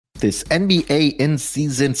This NBA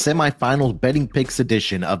in-season semifinal betting picks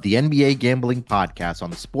edition of the NBA Gambling Podcast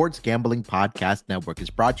on the Sports Gambling Podcast Network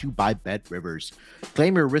is brought to you by BetRivers.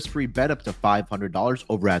 Claim your risk-free bet up to $500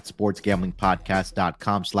 over at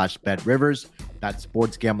sportsgamblingpodcast.com/BetRivers. That's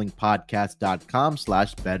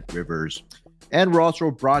sportsgamblingpodcast.com/BetRivers. And we're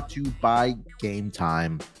also brought to you by Game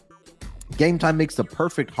Time. Game Time makes the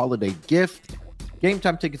perfect holiday gift. Game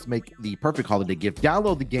Time tickets make the perfect holiday gift.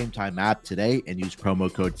 Download the Game Time app today and use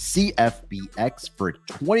promo code CFBX for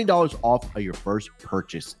 $20 off of your first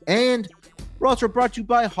purchase. And we're also brought to you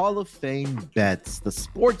by Hall of Fame Bets, the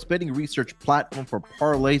sports betting research platform for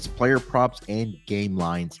parlays, player props, and game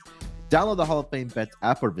lines. Download the Hall of Fame Bets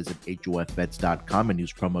app or visit HOFBets.com and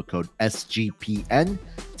use promo code SGPN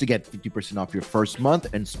to get 50% off your first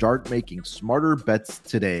month and start making smarter bets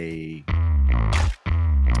today.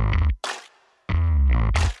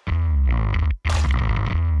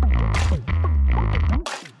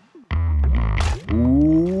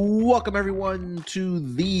 Welcome, everyone, to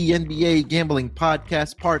the NBA Gambling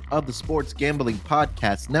Podcast, part of the Sports Gambling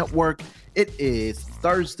Podcast Network. It is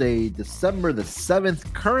Thursday, December the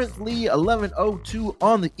 7th, currently 11:02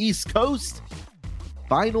 on the East Coast.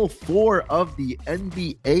 Final four of the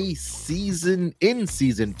NBA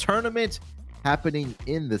in-season tournament happening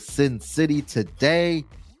in the Sin City today.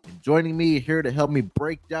 And joining me here to help me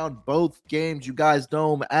break down both games, you guys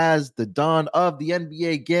know him as the Don of the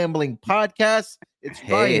NBA Gambling Podcast. It's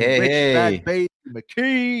Ryan Fat Baby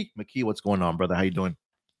McKee. McKee, what's going on, brother? How you doing?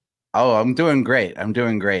 Oh, I'm doing great.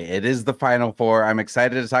 It is the Final Four. I'm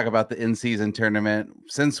excited to talk about the in-season tournament.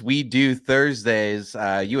 Since we do Thursdays,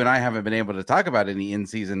 you and I haven't been able to talk about any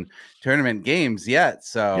in-season tournament games yet.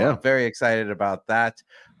 So yeah. I'm very excited about that.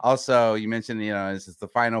 Also, you mentioned, this is the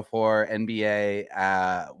Final Four NBA.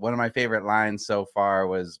 One of my favorite lines so far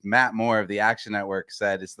was Matt Moore of the Action Network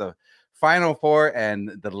said it's the Final Four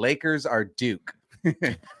and the Lakers are Duke.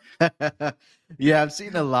 Yeah, I've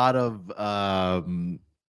seen a lot of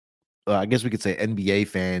I guess we could say NBA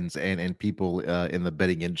fans and people in the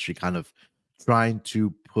betting industry kind of trying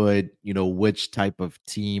to put, which type of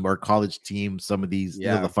team or college team some of these,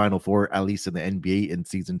 the Final Four, at least in the NBA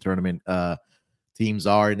in-season tournament teams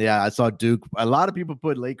are. And yeah, I saw Duke. A lot of people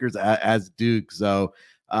put Lakers as Duke. So,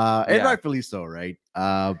 and rightfully so, right?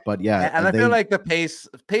 But yeah. And I feel like the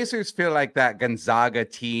Pacers feel like that Gonzaga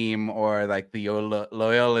team or like the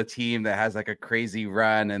Loyola team that has like a crazy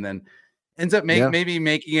run and then ends up maybe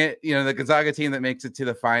making it, the Gonzaga team that makes it to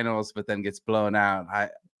the finals, but then gets blown out. I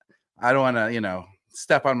don't want to,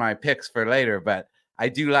 step on my picks for later, but I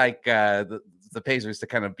do like the Pacers to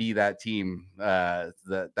kind of be that team,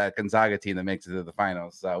 that Gonzaga team that makes it to the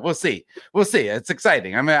finals. So we'll see. It's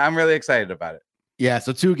exciting. I'm really excited about it. Yeah.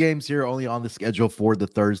 So 2 games here only on the schedule for the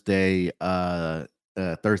Thursday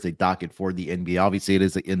docket for the NBA. Obviously, it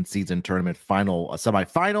is an in-season tournament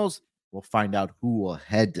semifinals. We'll find out who will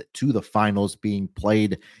head to the finals being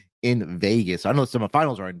played in Vegas. I know the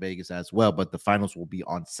semifinals are in Vegas as well, but the finals will be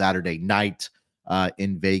on Saturday night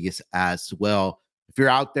in Vegas as well. If you're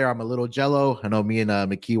out there, I'm a little jello. I know me and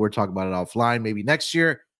McKee were talking about it offline. Maybe next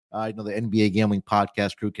year, the NBA Gambling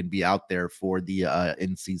Podcast crew can be out there for the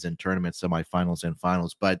in-season tournament semifinals and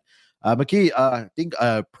finals. But McKee, I think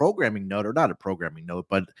a programming note, or not a programming note,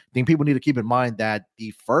 but I think people need to keep in mind that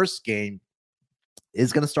the first game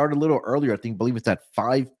is going to start a little earlier. I believe it's at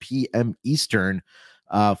 5 p.m. Eastern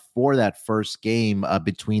for that first game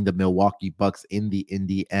between the Milwaukee Bucks and the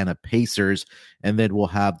Indiana Pacers. And then we'll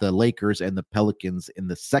have the Lakers and the Pelicans in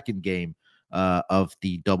the second game of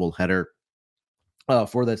the doubleheader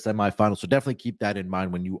for the semifinal. So definitely keep that in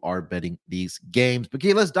mind when you are betting these games. But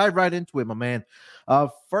okay, let's dive right into it, my man.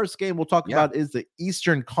 First game we'll talk about is the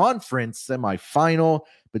Eastern Conference semifinal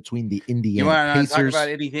betwing the Indiana Pacers. You want to talk about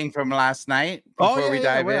anything from last night before we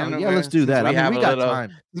dive in? Yeah, let's do that. We got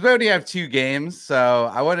time. We already have 2 games, so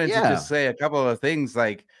I wanted to just say a couple of things,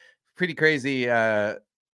 like pretty crazy.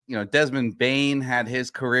 Desmond Bane had his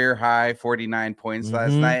career high 49 points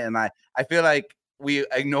last night, and I feel like we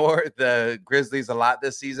ignore the Grizzlies a lot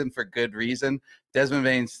this season for good reason. Desmond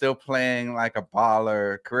Bane's still playing like a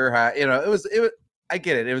baller, career high. It was. I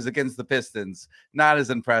get it. It was against the Pistons, not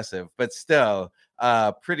as impressive, but still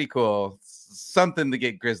pretty cool. Something to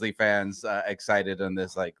get Grizzly fans excited on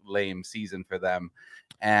this like lame season for them.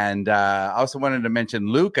 And I also wanted to mention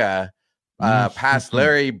Luka passed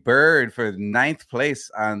Larry Bird for 9th place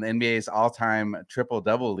on the NBA's all-time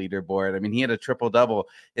triple-double leaderboard. I mean, he had a triple-double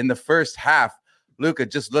in the first half. Luka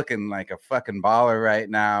just looking like a fucking baller right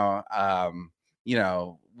now.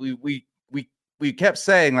 We we kept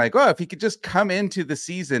saying like, oh, if he could just come into the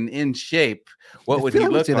season in shape, what I would feel he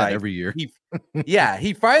like we look say that like? every year.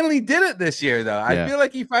 He finally did it this year, though. I Yeah. feel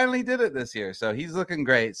like he finally did it this year, so he's looking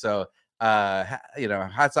great. So,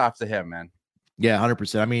 hats off to him, man. Yeah,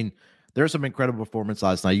 100%. I mean, there's some incredible performance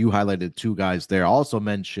last night. You highlighted two guys there. I also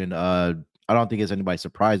mentioned, I don't think it's anybody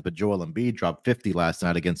surprised, but Joel Embiid dropped 50 last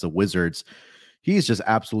night against the Wizards. He's just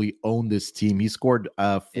absolutely owned this team. He scored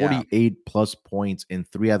 48 plus points in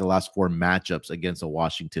 3 out of the last 4 matchups against the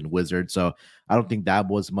Washington Wizards. So I don't think that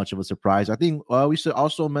was much of a surprise. I think we should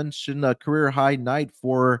also mention a career high night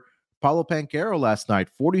for Paulo Banchero last night,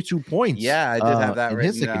 42 points Yeah, I did have that in his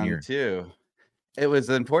written second down year. too. It was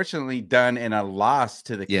unfortunately done in a loss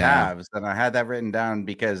to the Yeah. Cavs, and I had that written down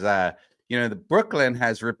because the Brooklyn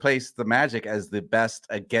has replaced the Magic as the best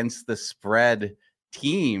against the spread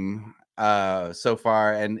team so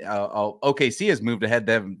far, and OKC has moved ahead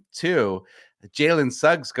them too. Jalen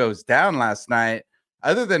Suggs goes down last night.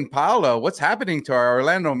 Other than Paolo, what's happening to our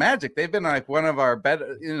Orlando Magic? They've been like one of our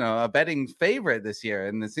a betting favorite this year,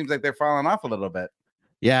 and it seems like they're falling off a little bit.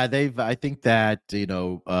 Yeah, I think that,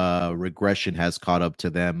 regression has caught up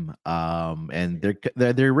to them. And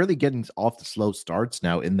they're really getting off the slow starts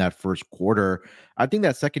now in that first quarter. I think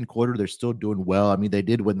that second quarter, they're still doing well. I mean, they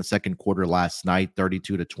did win the second quarter last night,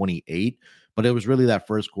 32-28, but it was really that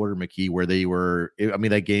first quarter, McKee, where they were, I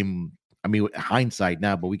mean, that game, I mean, hindsight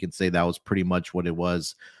now, but we can say that was pretty much what it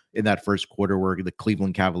was in that first quarter, where the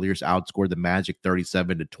Cleveland Cavaliers outscored the Magic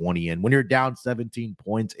 37-20. And when you're down 17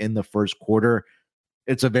 points in the first quarter,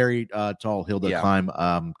 it's a very tall hill to climb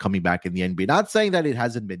coming back in the NBA. Not saying that it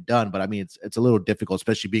hasn't been done, but I mean, it's a little difficult,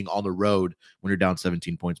 especially being on the road when you're down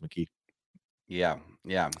 17 points, McKee. Yeah.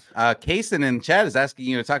 Kaysen in chat is asking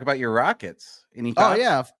you to talk about your Rockets. Any thoughts?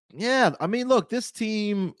 Oh, yeah. I mean, look, this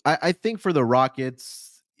team, I think for the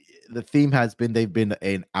Rockets, the theme has been they've been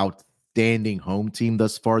an outstanding home team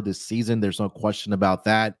thus far this season. There's no question about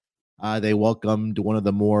that. They welcomed one of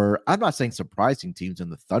the more, I'm not saying surprising teams in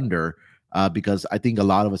the Thunder, because I think a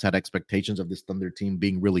lot of us had expectations of this Thunder team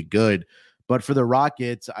being really good. But for the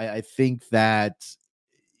Rockets, I think that,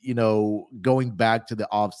 going back to the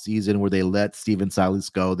offseason where they let Steven Silas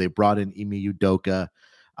go, they brought in Ime Udoka.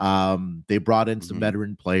 They brought in some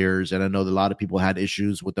veteran players, and I know that a lot of people had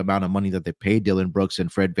issues with the amount of money that they paid Dillon Brooks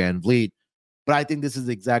and Fred VanVleet. But I think this is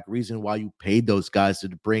the exact reason why you paid those guys, to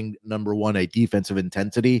bring, number one, a defensive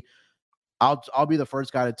intensity. I'll be the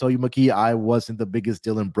first guy to tell you, McKee, I wasn't the biggest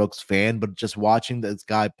Dillon Brooks fan, but just watching this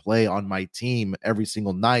guy play on my team every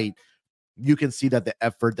single night, you can see that the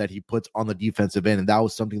effort that he puts on the defensive end, and that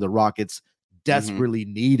was something the Rockets desperately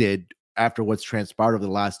needed after what's transpired over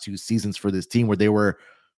the last 2 seasons for this team, where they were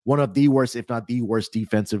one of the worst, if not the worst,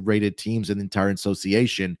 defensive rated teams in the entire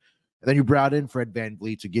association. And then you brought in Fred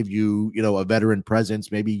VanVleet to give you, a veteran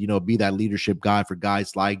presence, maybe, be that leadership guy for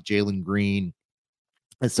guys like Jalen Green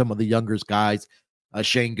and some of the younger guys.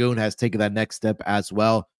 Şengün has taken that next step as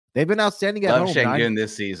well. They've been outstanding at Love home. Şengün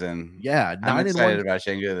this season. Yeah, I'm 9-1. excited about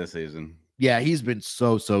Şengün this season. Yeah, he's been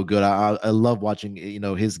so good. I love watching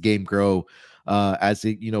his game grow as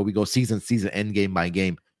we go season end game by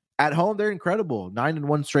game. At home, they're incredible.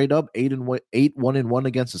 9-1 straight up, 8-1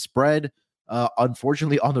 against the spread.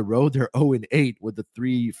 Unfortunately, on the road, they're 0-8 with the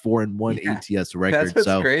 3-4-1 ATS record. That's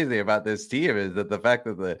what's crazy about this team, is that the fact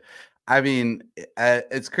that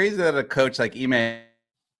it's crazy that a coach like Ime.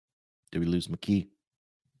 Did we lose McKee?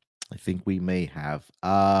 I think we may have.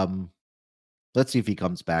 Let's see if he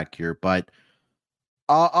comes back here, but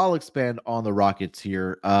I'll expand on the Rockets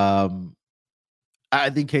here. I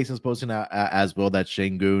think Kaysen's posting as well that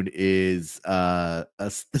Şengün is a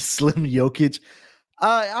slim Jokic.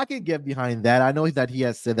 I can get behind that. I know that he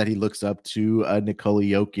has said that he looks up to Nikola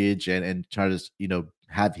Jokic and try to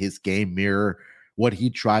have his game mirror what he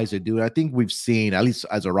tries to do. And I think we've seen, at least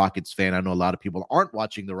as a Rockets fan, I know a lot of people aren't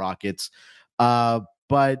watching the Rockets,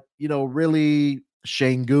 but really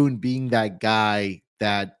Şengün being that guy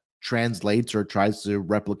that translates or tries to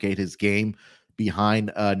replicate his game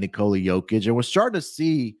behind Nikola Jokic. And we're starting to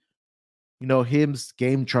see, him's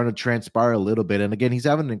game trying to transpire a little bit. And again, he's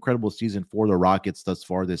having an incredible season for the Rockets thus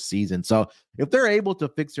far this season. So if they're able to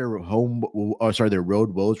fix their their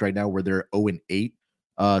road woes right now, where they're 0-8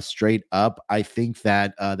 straight up, I think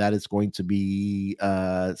that that is going to be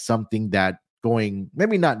something that going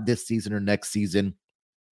maybe not this season or next season.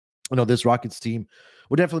 This Rockets team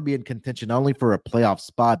will definitely be in contention, not only for a playoff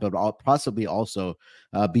spot, but possibly also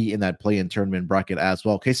be in that play-in tournament bracket as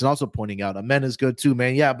well. Kaysen also pointing out, Amen is good too,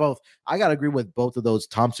 man. Yeah, both. I got to agree with both of those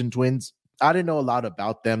Thompson twins. I didn't know a lot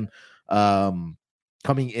about them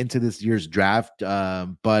coming into this year's draft,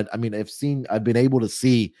 but I mean, I've been able to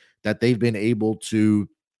see that they've been able to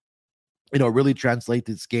really translate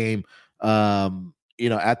this game,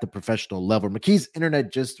 at the professional level. McKee's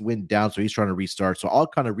internet just went down, so he's trying to restart. So I'll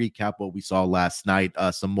kind of recap what we saw last night,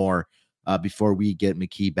 some more before we get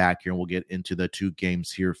McKee back here, and we'll get into the two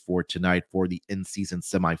games here for tonight for the in-season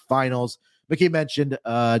semifinals. McKee mentioned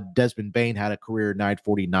Desmond Bain had a career night,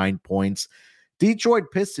 49 points. Detroit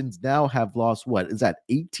Pistons now have lost, what is that,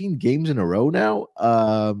 18 games in a row now?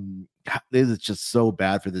 This is just so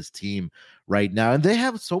bad for this team right now. And they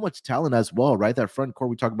have so much talent as well, right? That front court,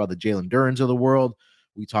 we talk about the Jalen Durans of the world.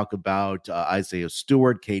 We talk about Isaiah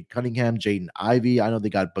Stewart, Cade Cunningham, Jaden Ivey. I know they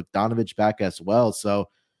got Bogdanovich back as well. So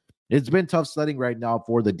it's been tough sledding right now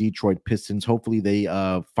for the Detroit Pistons. Hopefully they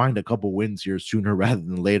find a couple wins here sooner rather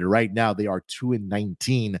than later. Right now they are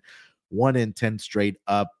 2-19, 1-10 straight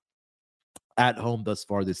up at home thus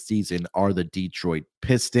far this season are the Detroit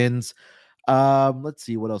Pistons. Let's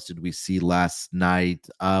see, what else did we see last night?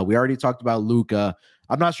 We already talked about Luka.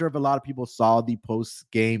 I'm not sure if a lot of people saw the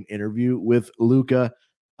post-game interview with Luka,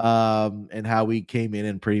 and how he came in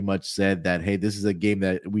and pretty much said that, hey, this is a game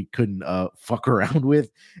that we couldn't fuck around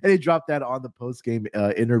with. And he dropped that on the post-game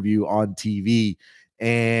interview on TV.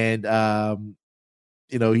 And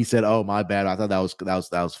he said, "Oh, my bad." I thought that was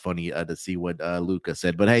funny to see what Luka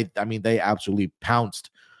said. But hey, I mean, they absolutely pounced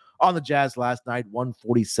on the Jazz last night,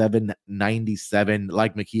 147-97.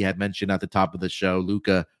 Like McKee had mentioned at the top of the show,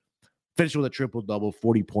 Luka finished with a triple-double,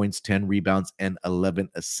 40 points, 10 rebounds, and 11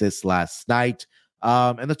 assists last night.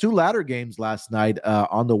 And the two latter games last night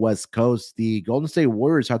on the West Coast, the Golden State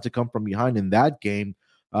Warriors had to come from behind in that game.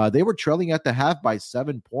 They were trailing at the half by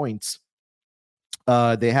 7 points.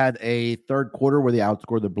 They had a third quarter where they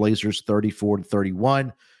outscored the Blazers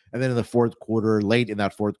 34-31. And then in the fourth quarter, late in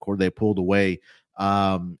that fourth quarter, they pulled away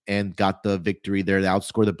and got the victory there. They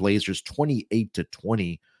outscored the Blazers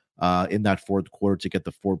 28-20 in that fourth quarter to get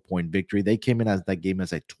the 4-point victory. They came in as that game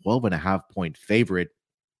as a 12.5-point favorite,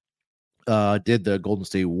 did the Golden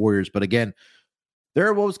State Warriors. But again,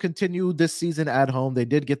 their woes continue this season at home. They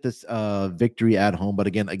did get this victory at home, but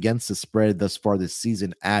again, against the spread thus far this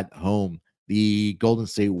season at home, the Golden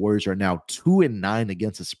State Warriors are now 2-9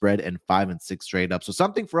 against the spread and 5-6 straight up. So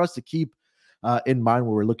something for us to keep in mind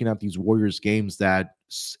when we're looking at these Warriors games, that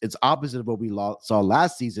it's opposite of what we saw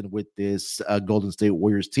last season with this Golden State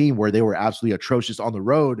Warriors team, where they were absolutely atrocious on the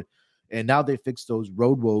road, and now they fixed those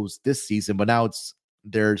road woes this season. But now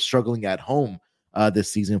they're struggling at home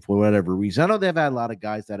this season for whatever reason. I know they've had a lot of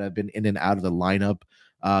guys that have been in and out of the lineup.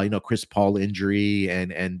 Chris Paul injury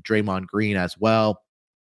and Draymond Green as well.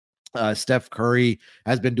 Steph Curry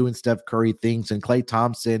has been doing Steph Curry things, and Klay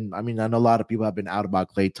Thompson. I mean, I know a lot of people have been out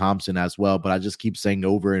about Klay Thompson as well, but I just keep saying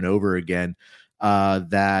over and over again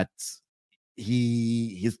that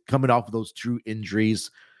he's coming off of those true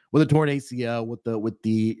injuries with a torn ACL, with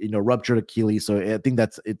the ruptured Achilles. So I think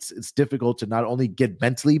it's difficult to not only get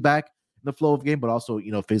mentally back in the flow of game, but also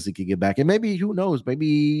physically get back. And maybe, who knows,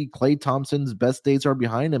 maybe Klay Thompson's best days are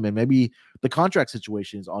behind him, and maybe the contract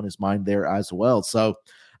situation is on his mind there as well. So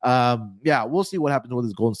we'll see what happens with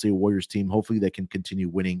this Golden State Warriors team. Hopefully they can continue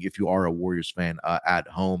winning if you are a Warriors fan at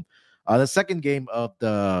home. The second game of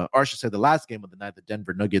the last game of the night, the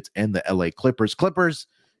Denver Nuggets and the LA Clippers. Clippers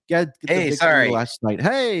get the victory last night.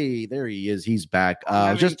 Hey, there he is. He's back.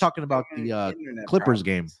 I was just talking about the Clippers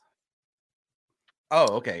game.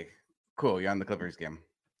 Oh, okay. Cool. You're on the Clippers game.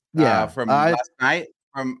 Yeah. From last night?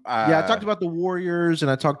 I talked about the Warriors and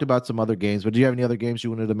I talked about some other games, but do you have any other games you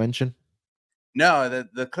wanted to mention? No,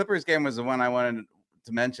 the Clippers game was the one I wanted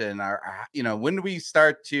to mention. When do we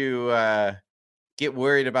start to get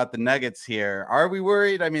worried about the Nuggets here? Are we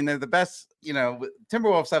worried? I mean, they're the best.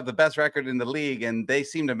 Timberwolves have the best record in the league, and they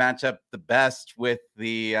seem to match up the best with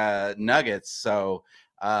the Nuggets. So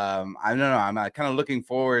I don't know. I'm kind of looking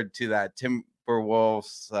forward to that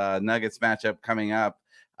Timberwolves Nuggets matchup coming up.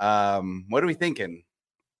 What are we thinking?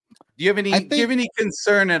 Do you have any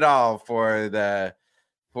concern at all for the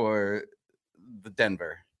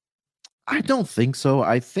Denver? I don't think so.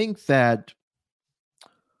 I think that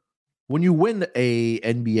when you win a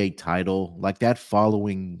NBA title, like that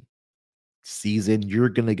following season, you're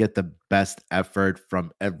going to get the best effort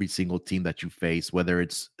from every single team that you face, whether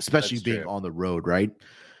it's especially being on the road, right?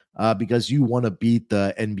 Because you want to beat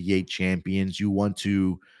the NBA champions. You want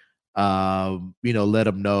to, let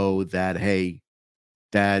them know that, hey,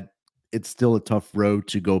 that it's still a tough road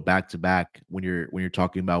to go back to back when you're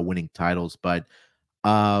talking about winning titles. But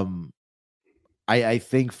I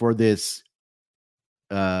think for this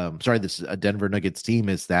Denver Nuggets team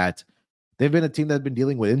is that they've been a team that's been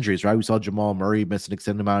dealing with injuries, right? We saw Jamal Murray miss an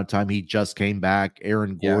extended amount of time. He just came back.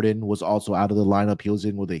 Aaron Gordon was also out of the lineup. He was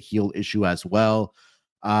in with a heel issue as well.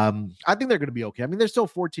 I think they're going to be okay. I mean, they're still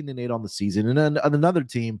 14-8 on the season, and then another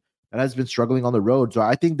team that has been struggling on the road. So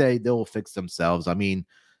I think they'll fix themselves. I mean,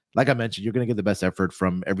 like I mentioned, you're going to get the best effort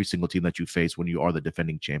from every single team that you face when you are the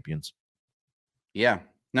defending champions. Yeah,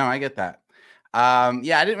 no, I get that.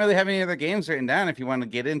 Yeah, I didn't really have any other games written down. If you want to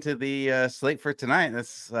get into the slate for tonight,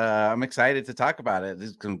 I'm excited to talk about it.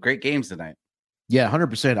 There's some great games tonight. Yeah,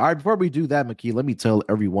 100%. All right, before we do that, McKee, let me tell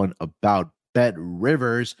everyone about Bet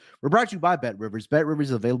Rivers. We're brought to you by Bet Rivers. Bet Rivers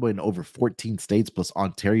is available in over 14 states plus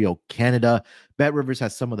Ontario, Canada. Bet Rivers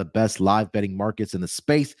has some of the best live betting markets in the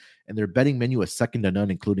space, and their betting menu is second to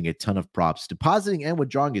none, including a ton of props. Depositing and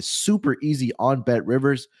withdrawing is super easy on Bet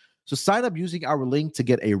Rivers. So sign up using our link to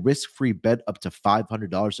get a risk-free bet up to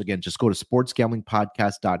 $500. Again, just go to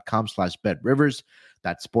sportsgamblingpodcast.com/betrivers.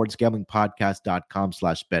 That's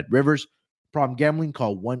sportsgamblingpodcast.com/betrivers. Problem gambling,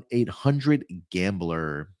 call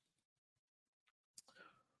 1-800-GAMBLER.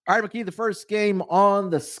 All right, McKee, the first game on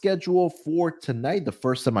the schedule for tonight, the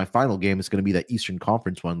first semifinal game, is going to be the Eastern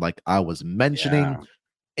Conference one, like I was mentioning. Yeah.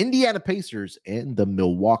 Indiana Pacers and the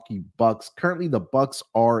Milwaukee Bucks. Currently, the Bucks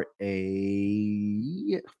are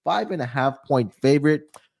a 5.5-point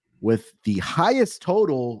favorite with the highest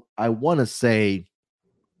total, I want to say,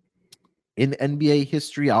 in NBA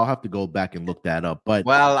history. I'll have to go back and look that up. But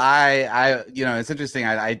well, it's interesting.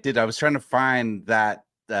 I was trying to find that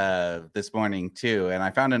this morning too, and I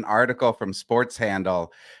found an article from Sports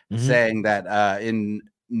Handle saying that in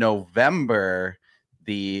November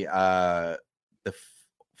the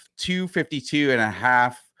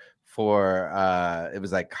 252.5 for it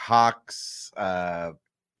was like Hawks.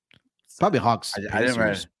 Probably Hawks. I didn't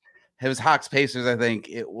remember. It was Hawks Pacers. I think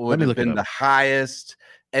it would have been the highest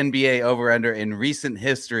NBA over/under in recent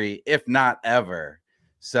history, if not ever.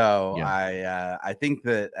 So yeah. I think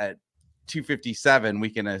that at 257, we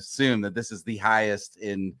can assume that this is the highest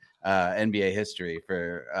in NBA history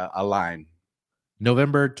for a line.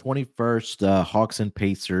 November 21st, Hawks and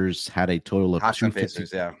Pacers had a total of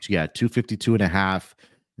 252.5.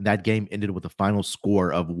 That game ended with a final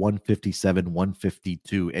score of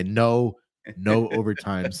 157-152, and no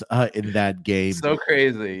overtimes in that game. So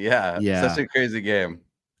crazy. Yeah. Such a crazy game.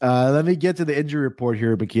 Let me get to the injury report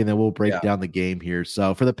here, McKee, and then we'll break down the game here.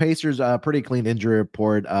 So for the Pacers, pretty clean injury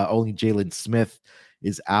report. Only Jalen Smith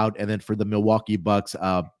is out. And then for the Milwaukee Bucks,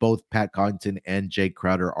 both Pat Connaughton and Jay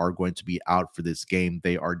Crowder are going to be out for this game.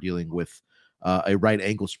 They are dealing with a right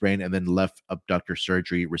ankle sprain and then left abductor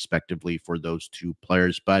surgery, respectively, for those two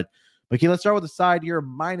players. But McKee, let's start with the side here.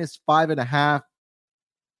 -5.5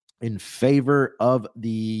 in favor of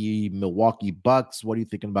the Milwaukee Bucks. What are you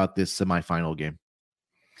thinking about this semifinal game?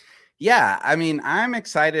 Yeah, I mean, I'm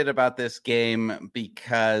excited about this game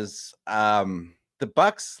because the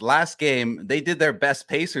Bucks last game, they did their best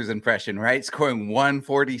Pacers impression, right? Scoring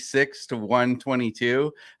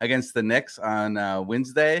 146-122 against the Knicks on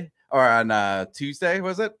Wednesday or on Tuesday,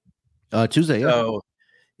 was it? Tuesday, yeah. So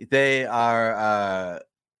they are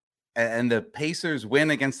and the Pacers win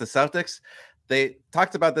against the Celtics. They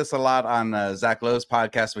talked about this a lot on Zach Lowe's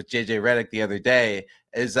podcast with JJ Redick the other day,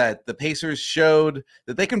 is that the Pacers showed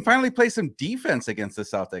that they can finally play some defense against the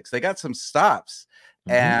Celtics. They got some stops.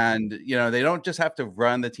 And, they don't just have to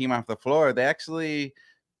run the team off the floor. They actually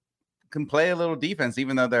can play a little defense,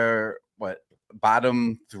 even though they're,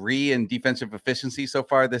 bottom 3 in defensive efficiency so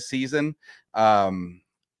far this season.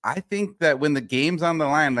 I think that when the game's on the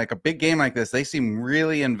line, like a big game like this, they seem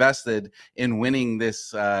really invested in winning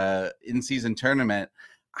this in-season tournament.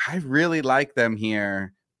 I really like them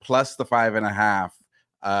here, plus the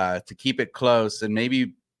 5.5 to keep it close, and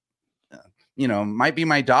maybe, might be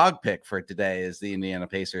my dog pick for today is the Indiana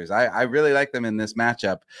Pacers. I really like them in this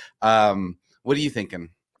matchup. What are you thinking?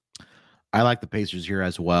 I like the Pacers here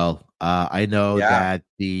as well. I know that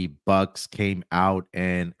the Bucks came out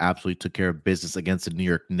and absolutely took care of business against the New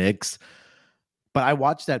York Knicks. But I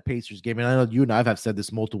watched that Pacers game, and I know you and I have said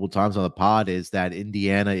this multiple times on the pod, is that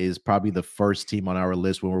Indiana is probably the first team on our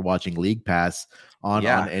list when we're watching League Pass on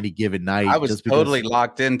any given night. I was totally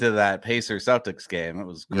locked into that Pacers-Celtics game. It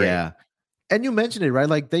was great. Yeah. And you mentioned it, right?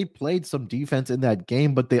 Like they played some defense in that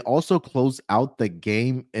game, but they also closed out the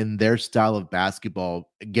game in their style of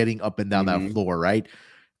basketball, getting up and down that floor, right?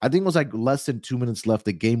 I think it was like less than 2 minutes left.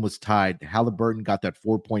 The game was tied. Halliburton got that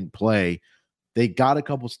 4-point play. They got a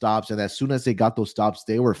couple stops, and as soon as they got those stops,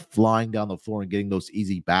 they were flying down the floor and getting those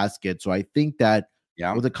easy baskets. So I think that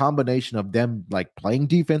with a combination of them like playing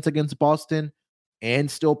defense against Boston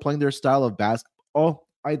and still playing their style of basketball,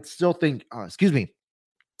 I still think, I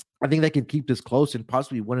think they can keep this close and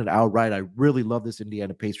possibly win it outright. I really love this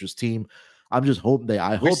Indiana Pacers team. I'm just hoping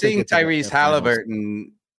We're seeing Tyrese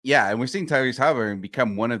Halliburton Yeah, and we're seeing Tyrese Halliburton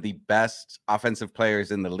become one of the best offensive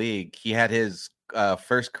players in the league. He had his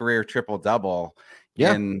first career triple double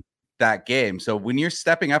Yeah. in that game. So when you're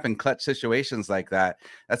stepping up in clutch situations like that,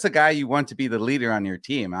 that's a guy you want to be the leader on your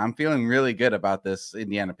team. I'm feeling really good about this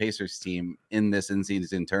Indiana Pacers team in this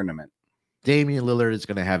in-season tournament. Damian Lillard is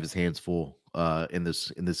going to have his hands full in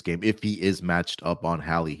this game if he is matched up on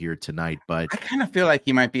Hallie here tonight. But I kind of feel like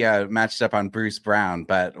he might be matched up on Bruce Brown,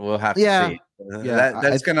 but we'll have to yeah, see. yeah,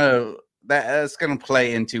 That's gonna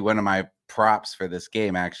play into one of my props for this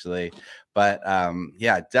game, actually. But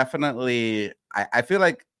yeah, definitely. I feel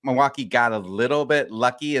like Milwaukee got a little bit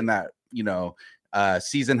lucky in that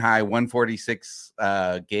season high 146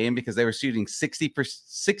 game, because they were shooting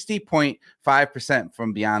 60.5%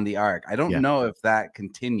 from beyond the arc. I don't yeah, know if that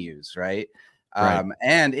continues, right? right.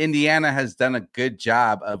 And Indiana has done a good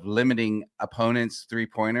job of limiting opponents'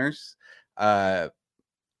 3-pointers.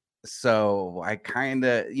 So I kind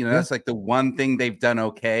of, Yeah. that's like the one thing they've done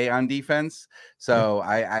okay on defense. Yeah. So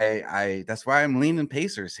I that's why I'm leaning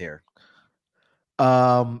Pacers here.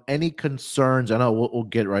 Any concerns? I know we'll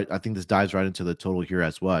get right. I think this dives right into the total here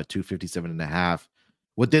as well, 257.5.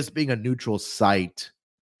 With this being a neutral site,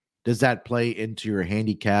 does that play into your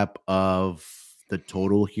handicap of the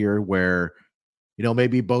total here where,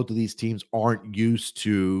 maybe both of these teams aren't used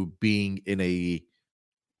to being in a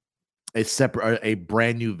separate, a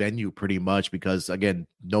brand new venue pretty much, because again,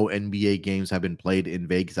 no NBA games have been played in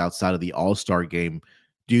Vegas outside of the All-Star game.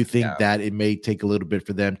 Do you think Yeah. that it may take a little bit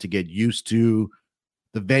for them to get used to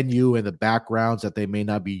the venue and the backgrounds that they may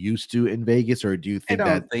not be used to in Vegas, or do you think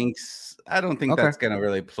that I don't think okay, that's going to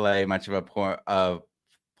really play much of a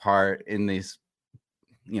part in these,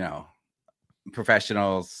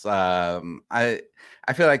 professionals. I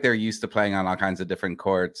feel like they're used to playing on all kinds of different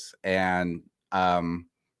courts. And one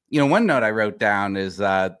note I wrote down is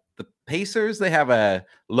the Pacers, they have a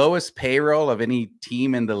lowest payroll of any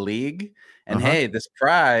team in the league. And uh-huh, hey, this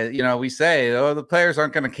prize, we say, oh, the players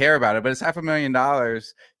aren't going to care about it, but it's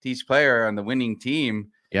 $500,000 to each player on the winning team.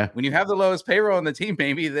 yeah. When you have the lowest payroll in the team,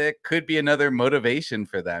 maybe that could be another motivation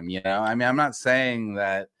for them. I mean, I'm not saying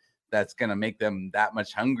that that's going to make them that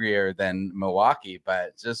much hungrier than Milwaukee,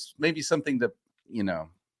 but just maybe something to,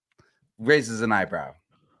 raises an eyebrow.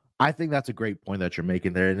 I think that's a great point that you're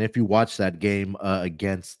making there. And if you watch that game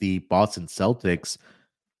against the Boston Celtics,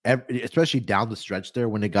 especially down the stretch there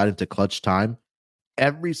when they got into clutch time,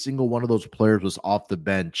 every single one of those players was off the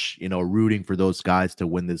bench, rooting for those guys to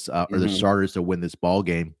win this or the Mm-hmm. starters to win this ball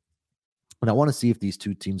game. And I want to see if these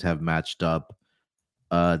two teams have matched up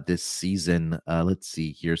this season. Let's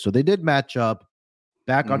see here. So they did match up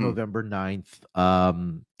back on Mm-hmm. November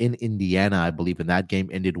 9th in Indiana, I believe, and that game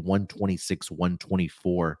ended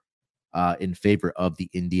 124 in favor of the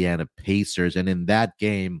Indiana Pacers. And in that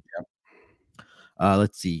game, Yep.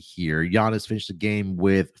 let's see here. Giannis finished the game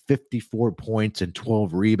with 54 points and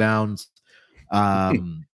 12 rebounds.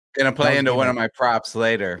 Gonna That play was a into game one that, of my props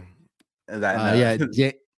later. That yeah,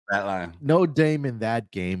 that line. no Dame in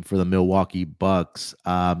that game for the Milwaukee Bucks.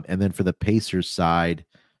 And then for the Pacers side,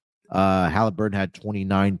 Halliburton had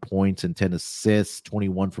 29 points and 10 assists,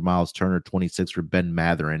 21 for Miles Turner, 26 for Ben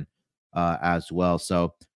Matherin as well.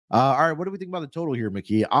 So, all right, what do we think about the total here,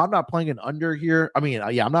 McKee? I'm not playing an under here. I mean,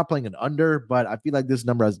 yeah, I'm not playing an under, but I feel like this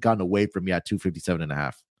number has gotten away from me at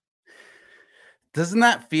 257.5. Doesn't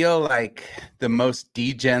that feel like the most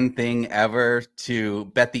degen thing ever to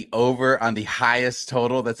bet the over on the highest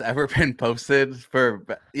total that's ever been posted for,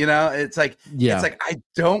 it's like Yeah. I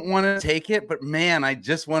don't want to take it, but man, I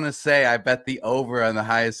just want to say I bet the over on the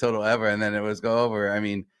highest total ever, and then it was go over. I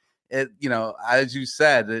mean, as you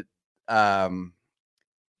said, it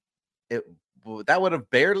that would have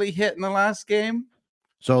barely hit in the last game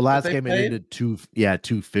So that last they game it played. ended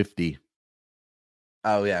 250.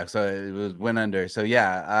 Oh yeah, so it was went under. So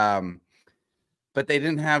yeah, but they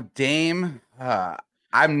didn't have Dame. I'm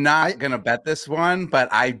I not gonna bet this one, but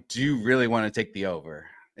I do really want to take the over.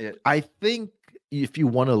 I think if you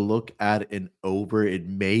want to look at an over, it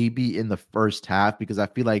may be in the first half because I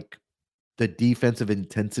feel like the defensive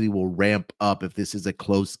intensity will ramp up if this is a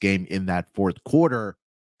close game in that fourth quarter,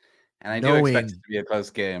 And I do expect it knowing to be a close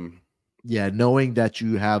game. knowing that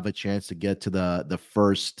you have a chance to get to the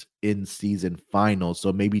first in season final.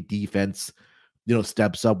 So maybe defense,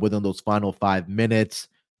 steps up within those final 5 minutes.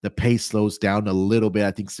 The pace slows down a little bit.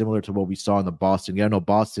 I think similar to what we saw in the Boston. Yeah, I know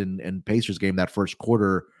Boston and Pacers game that first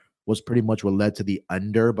quarter was pretty much what led to the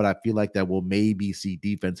under, but I feel like that will maybe see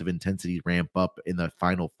defensive intensity ramp up in the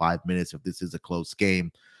final 5 minutes if this is a close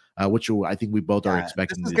game. which I think we both are Yeah,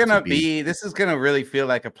 expecting it to be. this is gonna really feel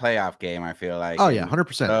like a playoff game, I feel like, Oh yeah, and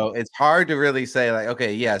 100%. so it's hard to really say like,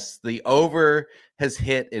 okay, yes, the over has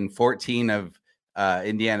hit in 14 of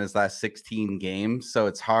Indiana's last 16 games, so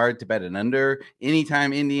it's hard to bet an under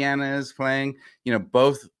anytime Indiana is playing.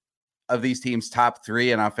 Both of these teams top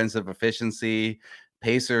 3 in offensive efficiency.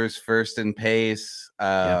 Pacers first in pace,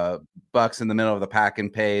 Yeah, Bucks in the middle of the pack in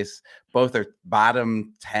pace. Both are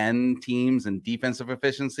bottom 10 teams in defensive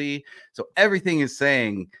efficiency. So everything is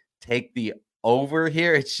saying take the over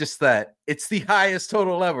here. It's just that it's the highest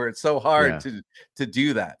total ever. It's so hard yeah. to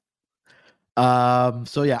do that.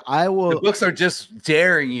 So yeah, I The will. books are just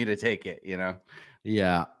daring you to take it.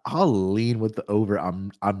 Yeah, I'll lean with the over.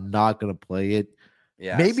 I'm not gonna play it.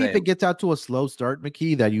 Yeah, Maybe if it same. gets out to a slow start,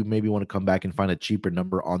 McKee, that you maybe want to come back and find a cheaper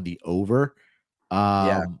number on the over.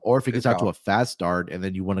 Yeah, Or if it good gets out to call. a fast start and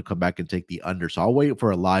then you want to come back and take the under. So I'll wait for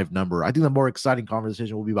a live number. I think the more exciting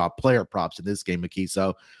conversation will be about player props in this game, McKee.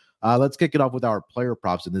 So let's kick it off with our player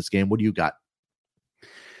props in this game. What do you got?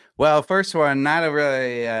 Well, first one, not a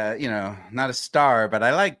really, not a star, but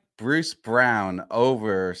I like Bruce Brown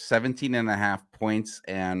over 17 and a half points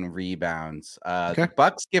and rebounds. Okay. The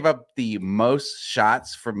Bucks give up the most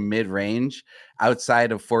shots from mid-range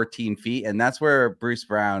outside of 14 feet, and that's where Bruce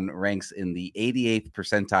Brown ranks in the 88th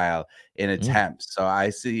percentile in attempts. So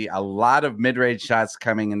I see a lot of mid-range shots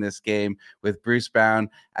coming in this game with Bruce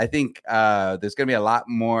Brown. I think there's going to be a lot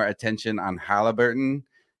more attention on Halliburton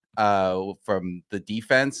from the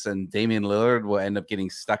defense, and Damian Lillard will end up getting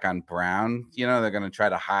stuck on Brown. They're going to try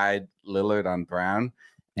to hide Lillard on Brown.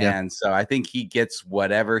 Yeah. And so I think he gets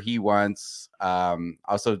whatever he wants.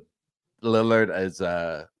 Also, Lillard is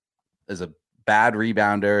a bad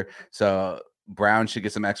rebounder, so Brown should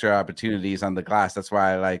get some extra opportunities on the glass. That's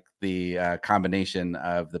why I like the combination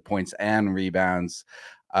of the points and rebounds.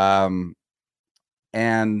 And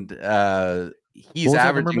he's What was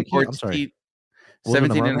that number, averaging McKee? I'm sorry. 14, What was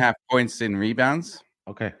the 17 number on and a that? half points in rebounds.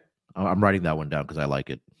 Okay. I'm writing that one down because I like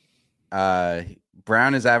it.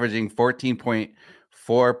 Brown is averaging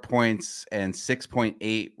 14.4 points and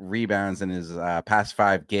 6.8 rebounds in his past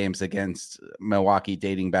 5 games against Milwaukee,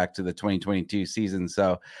 dating back to the 2022 season.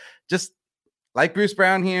 So just like Bruce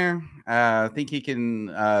Brown here, I think he can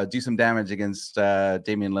do some damage against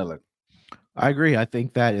Damian Lillard. I agree. I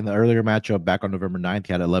think that in the earlier matchup back on November 9th,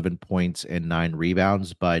 he had 11 points and 9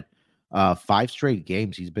 rebounds, but 5 straight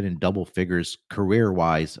games he's been in double figures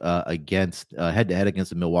career-wise against head-to-head against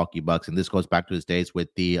the Milwaukee Bucks, and this goes back to his days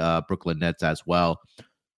with the Brooklyn Nets as well.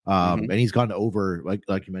 And he's gone over,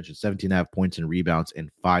 like you mentioned, 17.5 points and rebounds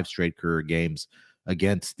in 5 straight career games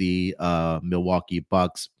against the Milwaukee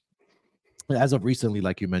Bucks. As of recently,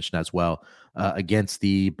 like you mentioned as well, against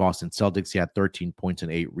the Boston Celtics, he had 13 points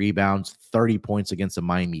and 8 rebounds, 30 points against the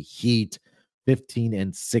Miami Heat, 15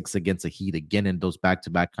 and 6 against the Heat, again in those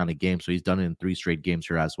back-to-back kind of games. So he's done it in 3 straight games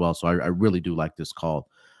here as well. So I really do like this call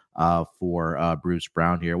for Bruce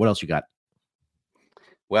Brown here. What else you got?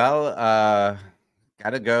 Well, got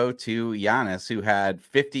to go to Giannis, who had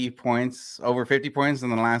over 50 points in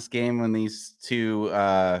the last game when these two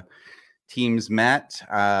teams met.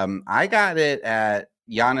 I got it at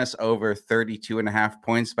Giannis over 32 and a half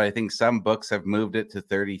points, but I think some books have moved it to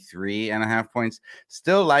 33 and a half points.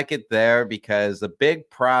 Still like it there because the big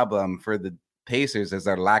problem for the Pacers is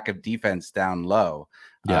their lack of defense down low.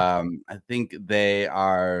 Yeah. I think they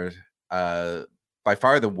are by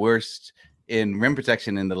far the worst in rim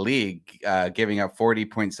protection in the league, giving up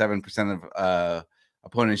 40.7% of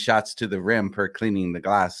opponent shots to the rim per cleaning the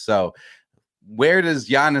glass. So where does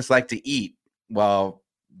Giannis like to eat? Well,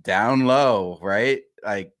 down low, right?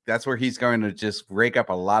 Like that's where he's going to just rake up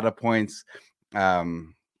a lot of points.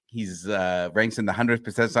 He's ranks in the 100th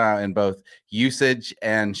percentile in both usage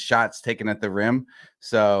and shots taken at the rim.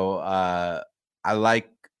 So I like,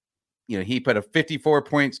 he put a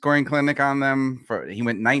 54-point scoring clinic on them. He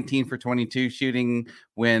went 19 for 22 shooting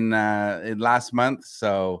in last month.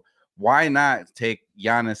 So why not take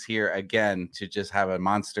Giannis here again to just have a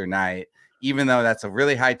monster night? Even though that's a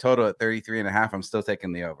really high total at 33 and a half, I'm still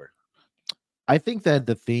taking the over. I think that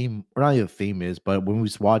the theme, or not the theme is, but when we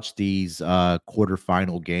watch these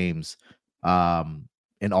quarterfinal games,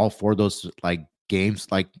 in all 4 of those games,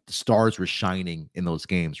 the stars were shining in those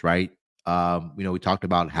games, right? We talked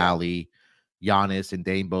about Hallie, Giannis, and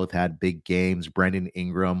Dame both had big games. Brandon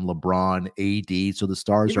Ingram, LeBron, AD. So the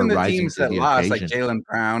stars Even are the rising teams to that the lost, like occasion. Jaylen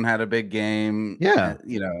Brown had a big game. Yeah.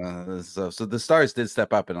 So the stars did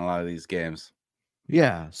step up in a lot of these games.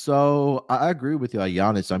 Yeah, so I agree with you on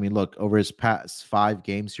Giannis. I mean, look, over his past 5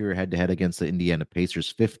 games here head to head against the Indiana Pacers,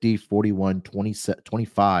 50, 41, 20,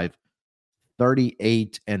 25,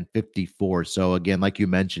 38-54. So again, like you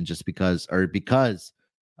mentioned, just because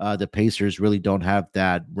the Pacers really don't have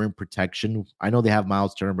that rim protection. I know they have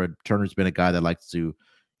Miles Turner, but Turner's been a guy that likes to,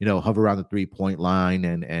 hover around the 3-point line,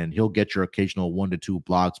 and he'll get your occasional 1 to 2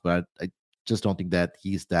 blocks, but I just don't think that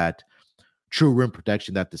he's that true rim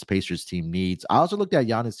protection that this Pacers team needs. I also looked at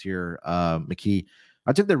Giannis here, McKee.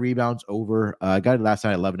 I took the rebounds over. I got it last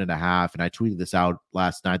night at 11 and a half, and I tweeted this out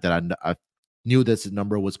last night that I knew this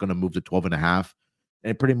number was going to move to 12 and a half, and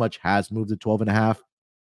it pretty much has moved to 12 and a half.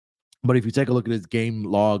 But if you take a look at his game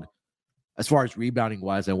log, as far as rebounding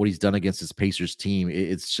wise and what he's done against his Pacers team,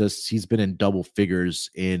 it's just he's been in double figures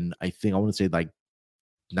in, I think I want to say like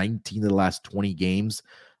 19 of the last 20 games.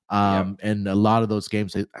 And a lot of those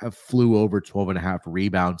games have flew over 12 and a half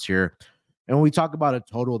rebounds here. And when we talk about a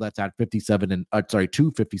total that's at 257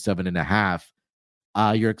 and a half,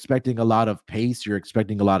 you're expecting a lot of pace. You're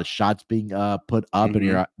expecting a lot of shots being put up, and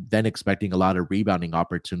you're then expecting a lot of rebounding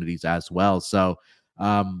opportunities as well. So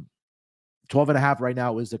 12 and a half right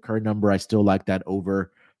now is the current number. I still like that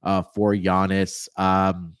over for Giannis.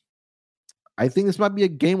 I think this might be a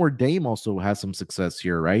game where Dame also has some success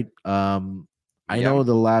here, right? I know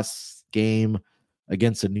the last game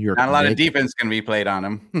against the New York Not a lot Knicks, of defense can be played on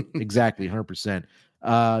him. Exactly, 100%.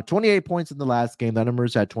 28 points in the last game. That number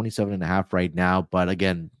is at 27 and a half right now. But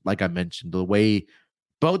again, like I mentioned, the way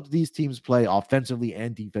both these teams play offensively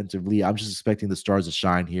and defensively, I'm just expecting the stars to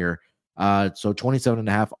shine here. So 27 and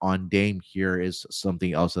a half on Dame here is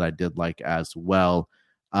something else that I did like as well.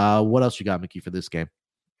 What else you got, Mickey, for this game?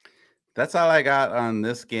 That's all I got on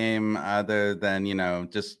this game, other than,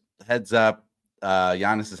 just heads up.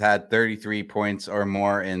 Giannis has had 33 points or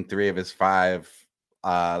more in 3 of his 5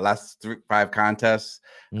 5 contests.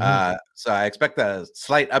 So I expect a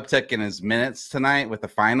slight uptick in his minutes tonight with the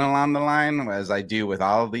final on the line, as I do with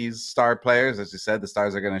all of these star players. As you said, the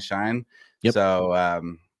stars are going to shine. Yep.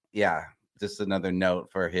 So, just another note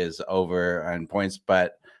for his over and points.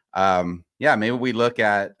 But maybe we look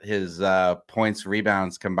at his points,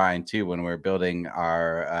 rebounds combined too when we're building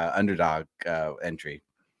our underdog entry.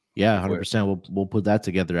 Yeah, 100%. We'll put that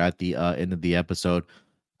together at the end of the episode.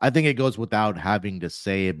 I think it goes without having to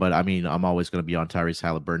say it, but I mean, I'm always going to be on Tyrese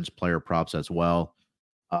Halliburton's player props as well.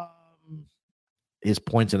 His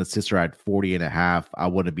points and assists are at 40 and a half. I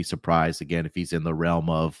wouldn't be surprised again if he's in the realm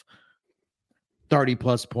of 30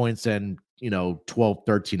 plus points and 12,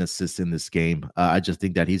 13 assists in this game. I just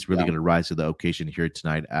think that he's really going to rise to the occasion here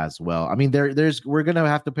tonight as well. I mean, we're going to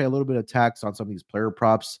have to pay a little bit of tax on some of these player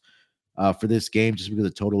props for this game just because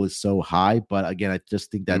the total is so high. But again, I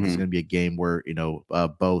just think that this is going to be a game where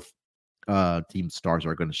both team stars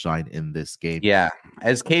are going to shine in this game. Yeah,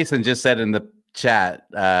 as Kaysen just said in the chat,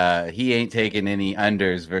 he ain't taking any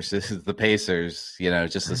unders versus the Pacers,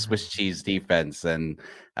 just the Swiss cheese defense. And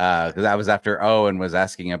because that was after Owen was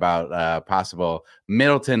asking about possible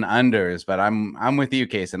Middleton unders, but I'm with you,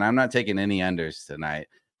 Kaysen. I'm not taking any unders tonight.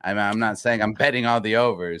 I'm not saying I'm betting all the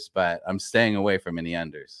overs, but I'm staying away from any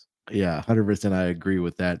unders. Yeah, 100%. I agree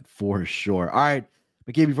with that for sure. All right,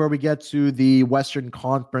 McKee, before we get to the Western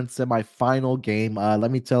Conference semifinal game, let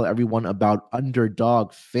me tell everyone about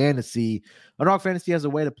Underdog Fantasy. Underdog Fantasy has a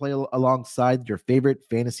way to play alongside your favorite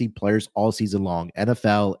fantasy players all season long: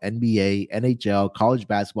 NFL, NBA, NHL, college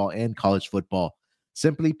basketball, and college football.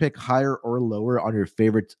 Simply pick higher or lower on your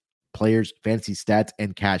favorite players' fantasy stats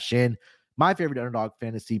and cash in. My favorite Underdog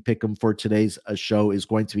Fantasy pick'em for today's show is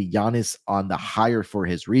going to be Giannis on the higher for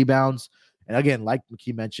his rebounds. And again, like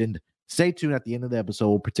McKee mentioned, stay tuned at the end of the episode.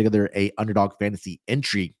 We'll put together a Underdog Fantasy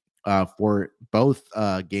entry for both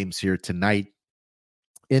games here tonight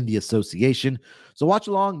in the association. So watch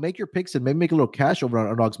along, make your picks, and maybe make a little cash over on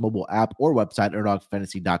Underdog's mobile app or website,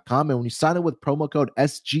 underdogfantasy.com. And when you sign up with promo code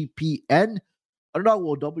SGPN, Underdog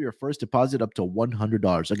will double your first deposit up to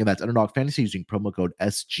 $100. Again, that's Underdog Fantasy using promo code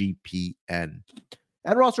SGPN. And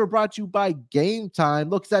we're also brought to you by Game Time.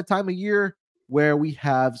 Look, it's that time of year where we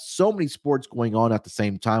have so many sports going on at the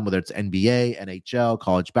same time, whether it's NBA, NHL,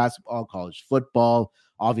 college basketball, college football,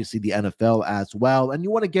 obviously the NFL as well. And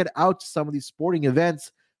you want to get out to some of these sporting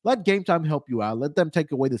events, let Game Time help you out. Let them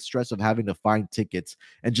take away the stress of having to find tickets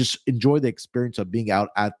and just enjoy the experience of being out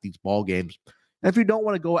at these ball games. And if you don't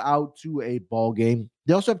want to go out to a ball game,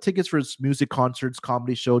 they also have tickets for music concerts,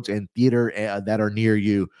 comedy shows, and theater that are near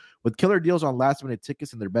you. With killer deals on last-minute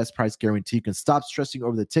tickets and their best price guarantee, you can stop stressing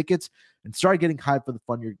over the tickets and start getting hyped for the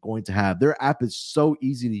fun you're going to have. Their app is so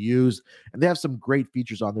easy to use, and they have some great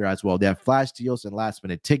features on there as well. They have flash deals and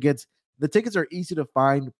last-minute tickets. The tickets are easy to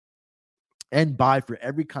find and buy for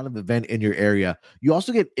every kind of event in your area. You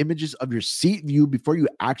also get images of your seat view before you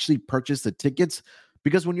actually purchase the tickets,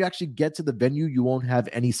 because when you actually get to the venue, you won't have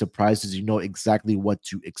any surprises. You know exactly what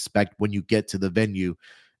to expect when you get to the venue.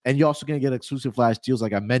 And you're also going to get exclusive flash deals,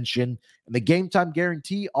 like I mentioned. And the game time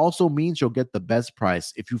guarantee also means you'll get the best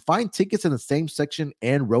price. If you find tickets in the same section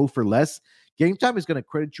and row for less, Game Time is going to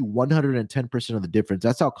credit you 110% of the difference.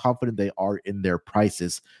 That's how confident they are in their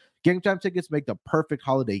prices. Game Time tickets make the perfect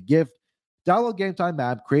holiday gift. Download Game Time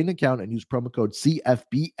app, create an account, and use promo code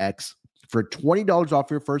CFBX for $20 off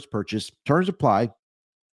your first purchase. Terms apply.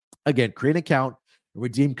 Again, create an account,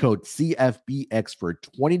 redeem code CFBX for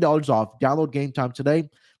 $20 off. Download Game Time today.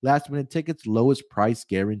 Last minute tickets, lowest price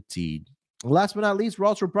guaranteed. And last but not least, we're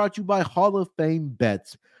also brought to you by Hall of Fame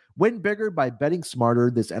Bets. Win bigger by betting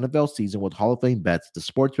smarter this NFL season with Hall of Fame Bets, the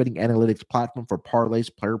sports betting analytics platform for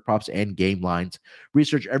parlays, player props, and game lines.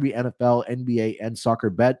 Research every NFL, NBA, and soccer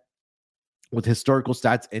bet with historical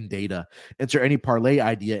stats and data. Enter any parlay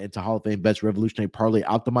idea into Hall of Fame Bet's revolutionary parlay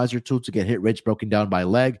optimizer tool to get hit rich broken down by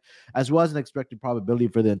leg, as well as an expected probability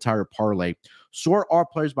for the entire parlay. Sort all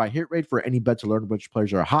players by hit rate for any bet to learn which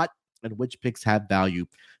players are hot and which picks have value.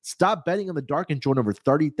 Stop betting in the dark and join over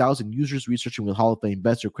 30,000 users researching with Hall of Fame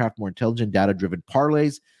Bets to craft more intelligent, data-driven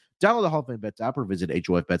parlays. Download the Hall of Fame Bets app or visit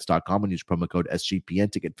HOFBets.com and use promo code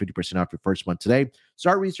SGPN to get 50% off your first month today.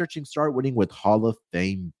 Start researching, start winning with Hall of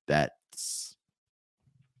Fame Bets.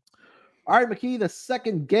 All right, McKee, the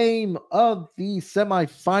second game of the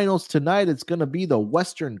semifinals tonight, it's going to be the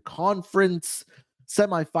Western Conference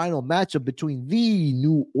semifinal matchup between the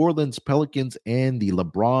New Orleans Pelicans and the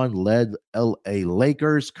LeBron-led LA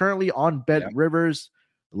Lakers. Currently on Bet Rivers,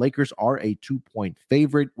 the Lakers are a 2-point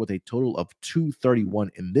favorite with a total of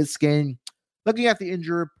 231 in this game. Looking at the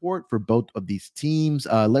injury report for both of these teams,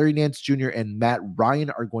 Larry Nance Jr. and Matt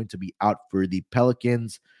Ryan are going to be out for the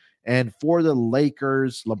Pelicans. And for the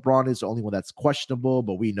Lakers, LeBron is the only one that's questionable,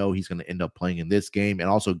 but we know he's going to end up playing in this game. And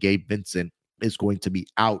also Gabe Vincent is going to be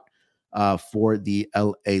out for the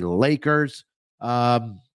LA Lakers.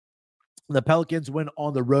 The Pelicans went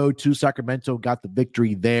on the road to Sacramento, got the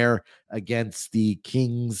victory there against the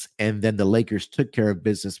Kings, and then the Lakers took care of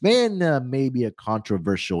business. Man, maybe a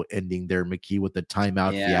controversial ending there, McKee, with the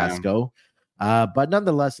timeout fiasco. But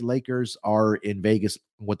nonetheless, the Lakers are in Vegas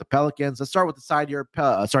with the Pelicans. Let's start with the side here.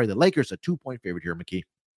 The Lakers, a 2-point favorite here, McKee.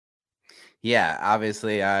 Yeah,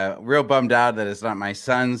 obviously, real bummed out that it's not my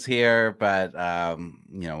sons here, but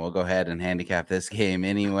we'll go ahead and handicap this game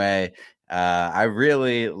anyway. I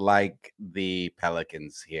really like the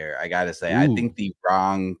Pelicans here. I gotta say, I think the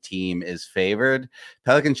wrong team is favored.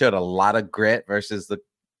 Pelicans showed a lot of grit versus the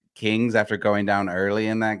Kings after going down early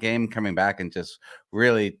in that game, coming back and just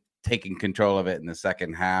really taking control of it in the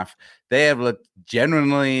second half. They have looked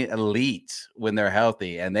genuinely elite when they're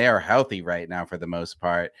healthy, and they are healthy right now for the most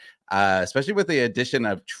part. Especially with the addition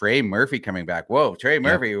of Trey Murphy coming back. Whoa, Trey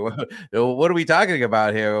Murphy, what are we talking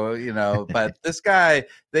about here? But this guy,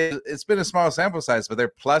 it's been a small sample size, but they're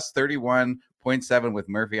plus 31.7 with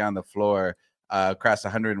Murphy on the floor across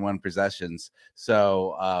 101 possessions.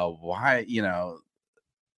 So why,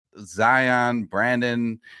 Zion,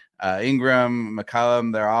 Brandon, Ingram,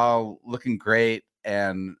 McCollum, they're all looking great,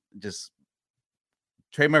 and just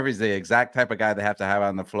Trey Murphy's the exact type of guy they have to have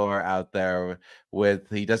on the floor out there.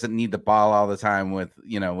 He doesn't need the ball all the time with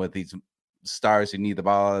these stars who need the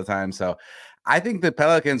ball all the time. So I think the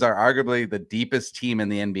Pelicans are arguably the deepest team in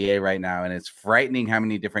the NBA right now, and it's frightening how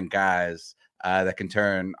many different guys that can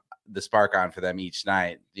turn the spark on for them each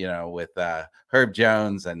night, with Herb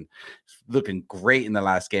Jones and looking great in the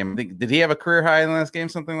last game. I think, did he have a career high in the last game?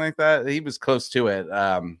 Something like that. He was close to it.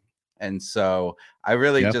 And so I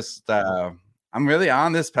really I'm really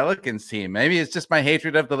on this Pelicans team. Maybe it's just my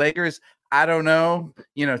hatred of the Lakers. I don't know.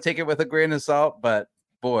 Take it with a grain of salt. But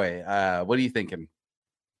boy, what are you thinking?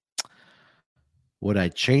 Would I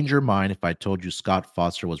change your mind if I told you Scott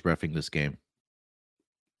Foster was reffing this game?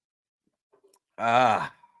 Oh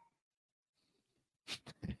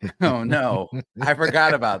no, I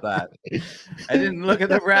forgot about that. I didn't look at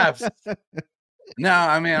the refs. No,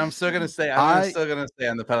 I mean, I'm still gonna stay. I'm still gonna stay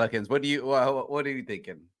on the Pelicans. What are you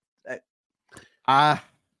thinking?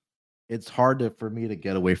 It's hard for me to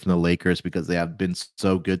get away from the Lakers because they have been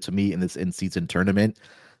so good to me in this in-season tournament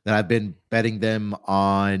that I've been betting them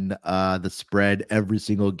on the spread every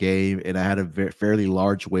single game, and I had a fairly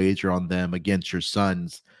large wager on them against your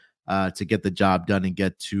Suns to get the job done and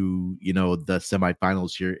get to the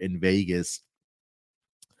semifinals here in Vegas.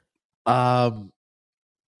 I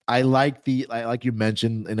like like you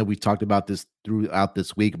mentioned, and we talked about this throughout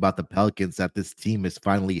this week about the Pelicans, that this team is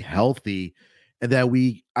finally healthy, and that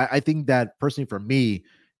I think that personally for me,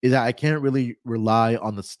 is that I can't really rely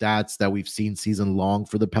on the stats that we've seen season long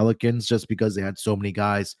for the Pelicans just because they had so many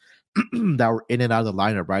guys that were in and out of the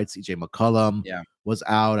lineup, right? CJ McCollum was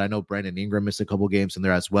out. I know Brandon Ingram missed a couple games in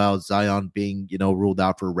there as well. Zion being, ruled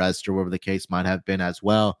out for rest or whatever the case might have been as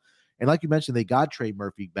well. And like you mentioned, they got Trey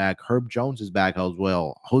Murphy back. Herb Jones is back as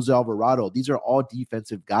well. Jose Alvarado. These are all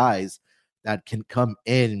defensive guys that can come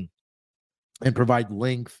in and provide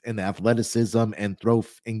length and athleticism and throw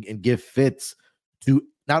and give fits to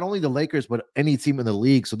not only the Lakers, but any team in the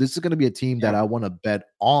league. So this is going to be a team that I want to bet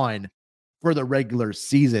on for the regular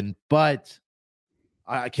season. But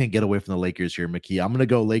I can't get away from the Lakers here, McKee. I'm going to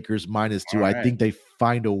go Lakers -2. All right. I think they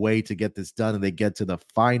find a way to get this done and they get to the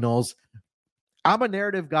finals. I'm a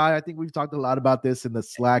narrative guy. I think we've talked a lot about this in the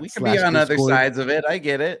Slack. We can be on other sides of it. I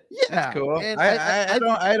get it. Yeah, it's cool. And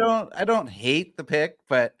I don't hate the pick,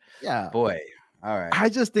 but boy, all right. I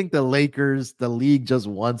just think the league just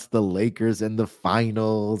wants the Lakers in the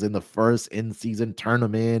finals in the first in-season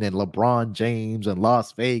tournament and LeBron James and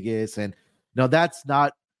Las Vegas. And no, that's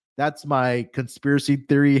my conspiracy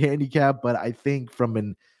theory handicap. But I think from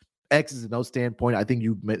an X's and O standpoint, I think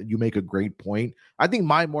you make a great point. I think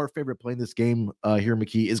my more favorite play in this game here,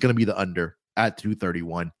 McKee, is going to be the under at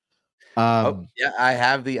 231. I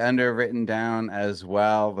have the under written down as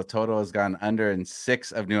well. The total has gone under in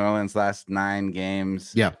 6 of New Orleans' last 9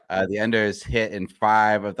 games. The under is hit in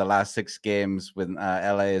 5 of the last 6 games when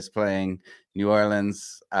LA is playing New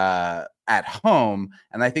Orleans at home.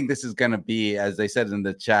 And I think this is going to be, as they said in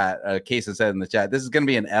the chat, Kaysen said in the chat, this is going to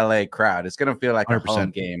be an LA crowd. It's going to feel like 100%. A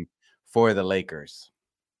home game for the Lakers.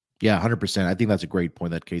 Yeah, 100%. I think that's a great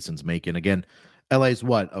point that Kaysen's making. Again, LA's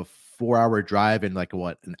what, a 4-hour drive and like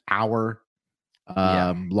an hour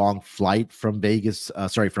long flight from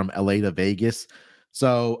from LA to Vegas.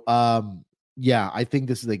 So I think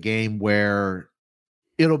this is a game where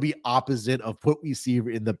it'll be opposite of what we see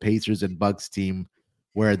in the Pacers and Bucks team,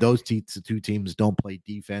 where those two teams don't play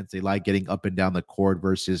defense. They like getting up and down the court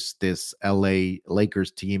versus this LA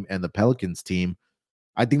Lakers team and the Pelicans team.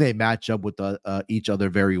 I think they match up with each other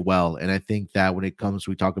very well. And I think that when it comes,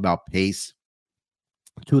 we talk about pace,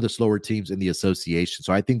 two of the slower teams in the association.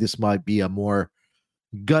 So I think this might be a more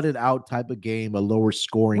gutted out type of game, a lower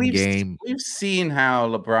scoring game. We've seen how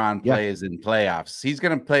LeBron plays in playoffs. He's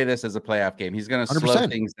going to play this as a playoff game. He's going to slow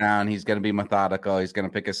things down. He's going to be methodical. He's going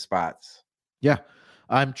to pick his spots. Yeah.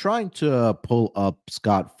 I'm trying to pull up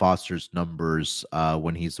Scott Foster's numbers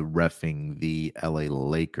when he's reffing the LA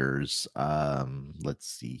Lakers. Let's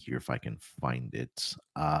see here if I can find it.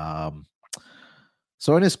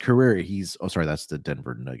 So in his career, that's the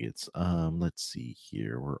Denver Nuggets. Let's see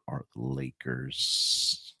here. Where are the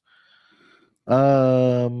Lakers?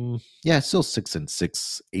 Still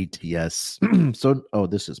 6-6 ATS. So,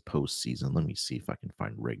 this is postseason. Let me see if I can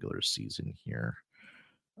find regular season here.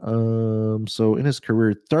 So in his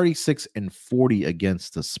career, 36-40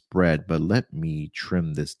 against the spread, but let me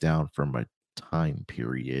trim this down from a time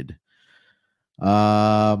period.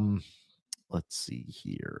 Let's see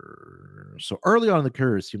here. So early on in the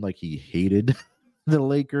career, it seemed like he hated the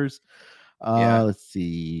Lakers. Let's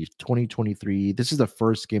see, 2023. This is the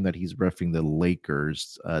first game that he's reffing the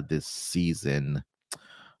Lakers this season.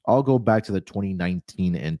 I'll go back to the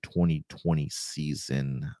 2019 and 2020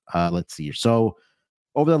 season. Let's see. So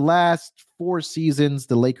over the last 4 seasons,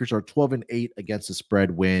 the Lakers are 12-8 against the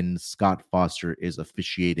spread when Scott Foster is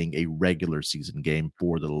officiating a regular season game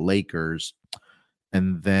for the Lakers.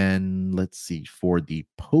 And then let's see, for the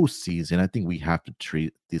postseason, I think we have to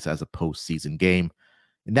treat this as a postseason game.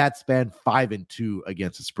 In that span, 5-2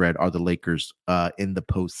 against the spread are the Lakers in the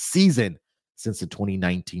postseason since the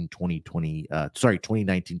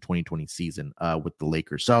 2019-2020 season with the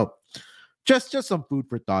Lakers. So just some food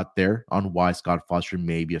for thought there on why Scott Foster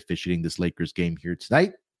may be officiating this Lakers game here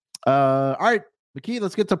tonight. All right, McKee,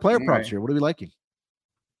 let's get to player props here. What are we liking?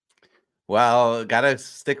 Well, gotta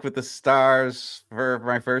stick with the stars for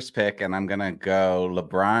my first pick, and I'm gonna go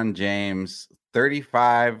LeBron James,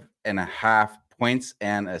 35.5 points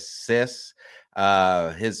and assists.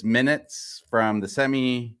 His minutes from the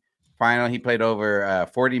semi-final, he played over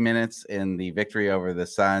 40 minutes in the victory over the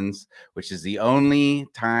Suns, which is the only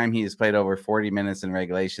time he has played over 40 minutes in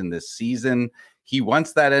regulation this season. He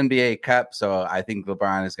wants that NBA Cup, so I think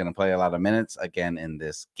LeBron is going to play a lot of minutes again in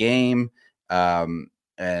this game.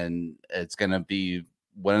 And it's going to be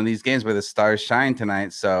one of these games where the stars shine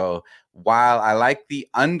tonight. So while I like the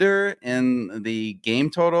under in the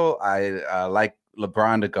game total, I like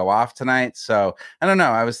LeBron to go off tonight. So I don't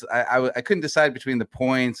know. I couldn't decide between the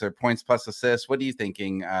points or points plus assists. What are you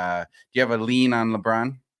thinking? Do you have a lean on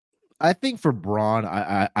LeBron? I think for Braun,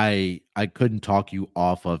 I couldn't talk you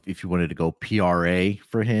off of if you wanted to go PRA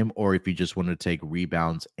for him or if you just wanted to take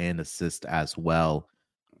rebounds and assist as well.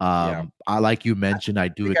 Yeah, I like you I mentioned, I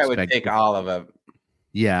do think I would expect take all of it.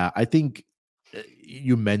 yeah, I think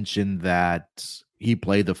you mentioned that he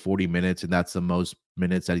played the 40 minutes and that's the most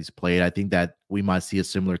minutes that he's played. I think that we might see a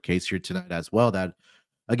similar case here tonight as well. That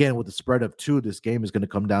again, with the spread of 2, this game is going to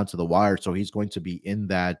come down to the wire. So he's going to be in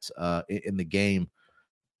that in the game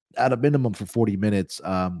at a minimum for 40 minutes.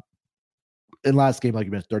 In last game, like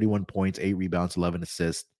you mentioned, 31 points, 8 rebounds, 11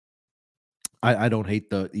 assists. I don't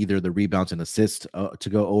hate the either the rebounds and assists to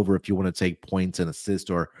go over if you want to take points and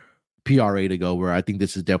assists or PRA to go over. I think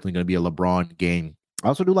this is definitely going to be a LeBron game. I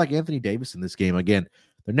also do like Anthony Davis in this game. Again,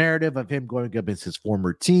 the narrative of him going up against his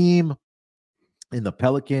former team in the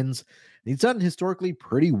Pelicans. He's done historically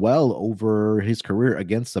pretty well over his career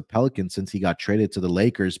against the Pelicans since he got traded to the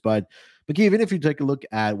Lakers. But even if you take a look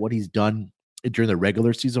at what he's done during the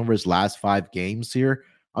regular season over his last 5 games here,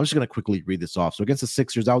 I'm just going to quickly read this off. So against the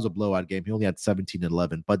Sixers, that was a blowout game. He only had 17 and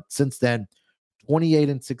 11. But since then, 28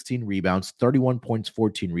 and 16 rebounds, 31 points,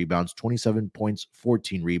 14 rebounds, 27 points,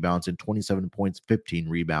 14 rebounds, and 27 points, 15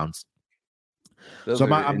 rebounds. So Those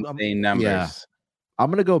are insane yeah, numbers. I'm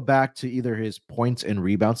going to go back to either his points and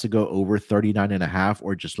rebounds to go over 39 and a half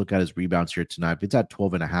or just look at his rebounds here tonight. If it's at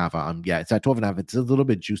 12 and a half, yeah, it's at 12 and a half. It's a little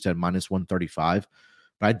bit juiced at minus 135.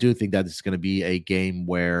 But I do think that it's going to be a game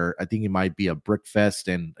where I think it might be a brick fest.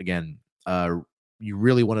 And again, you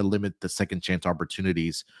really want to limit the second chance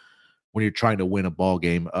opportunities when you're trying to win a ball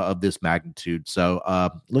game of this magnitude. So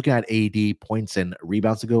looking at AD points and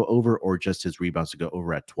rebounds to go over or just his rebounds to go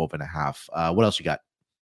over at 12 and a half. What else you got?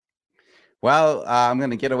 Well, I'm going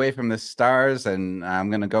to get away from the stars and I'm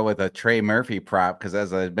going to go with a Trey Murphy prop because,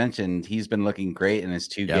 as I mentioned, he's been looking great in his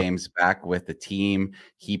 2 games back with the team.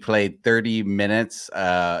 He played 30 minutes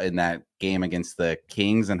in that game against the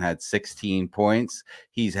Kings and had 16 points.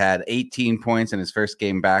 He's had 18 points in his first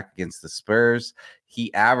game back against the Spurs.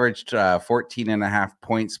 He averaged 14 and a half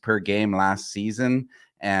points per game last season.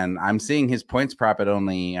 And I'm seeing his points prop at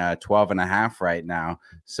only 12 and a half right now.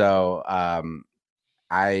 So,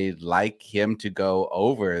 I like him to go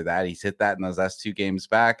over that. He's hit that in those last 2 games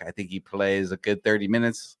back. I think he plays a good 30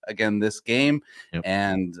 minutes again this game. Yep.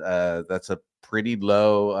 And that's a pretty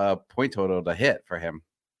low point total to hit for him.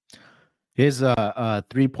 His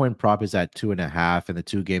 3-point prop is at 2.5 in the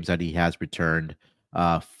 2 games that he has returned.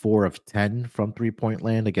 4 of 10 from 3-point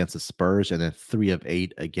land against the Spurs, and then 3 of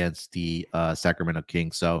 8 against the Sacramento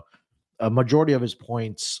Kings. So a majority of his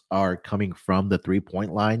points are coming from the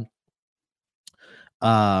 3-point line.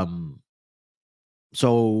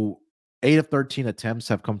 So 8 of 13 attempts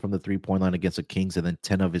have come from the 3-point line against the Kings, and then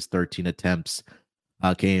 10 of his 13 attempts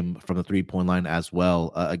came from the 3-point line as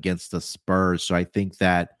well against the Spurs. So I think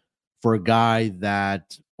that for a guy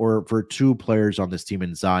that, or for 2 players on this team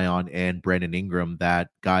in Zion and Brandon Ingram, that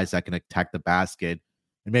guys that can attack the basket,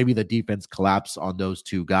 and maybe the defense collapse on those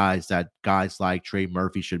 2 guys, that guys like Trey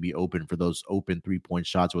Murphy should be open for those open 3-point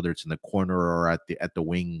shots, whether it's in the corner or at the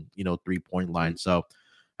wing, 3-point line. So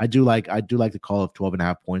I do like the call of 12 and a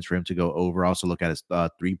half points for him to go over. I also look at his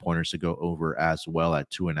 3-pointers to go over as well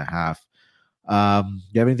at 2.5.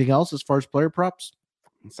 You have anything else as far as player props?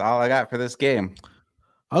 That's all I got for this game.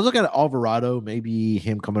 I was looking at Alvarado, maybe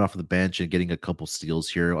him coming off of the bench and getting a couple steals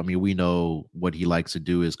here. I mean, we know what he likes to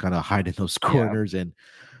do is kind of hide in those corners and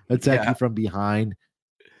attack you from behind.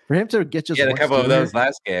 For him to get just he had a one couple of steal those here,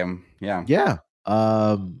 last game. Yeah. yeah.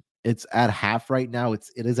 It's at half right now. It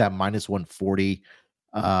is at minus 140.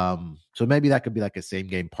 So maybe that could be like a same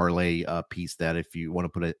game parlay piece that if you want to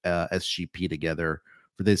put a SGP together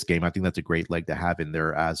for this game, I think that's a great leg to have in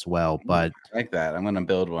there as well. But I like that. I'm going to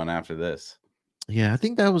build one after this. yeah, I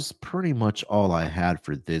think that was pretty much all I had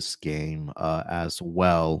for this game as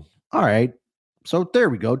well. All right. So there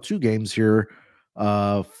we go. 2 games here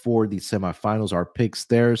for the semifinals, our picks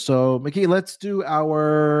there. So McKee, let's do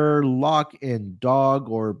our lock and dog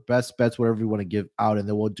or best bets, whatever you want to give out, and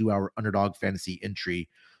then we'll do our underdog fantasy entry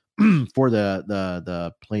for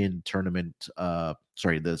the play-in tournament.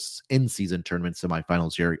 This in-season tournament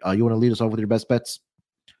semifinals here. You want to lead us off with your best bets?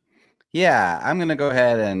 Yeah, I'm going to go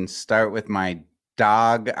ahead and start with my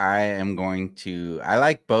dog. I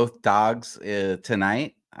like both dogs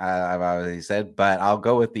tonight. I've already said, but I'll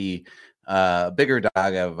go with the bigger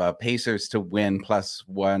dog of Pacers to win plus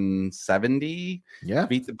 170 Yeah. to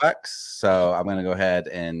beat the Bucks. So I'm going to go ahead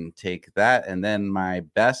and take that. And then my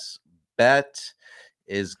best bet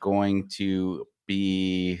is going to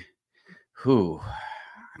be I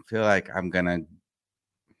feel like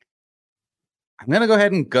I'm going to go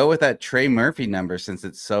ahead and go with that Trey Murphy number since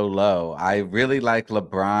it's so low. I really like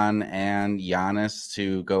LeBron and Giannis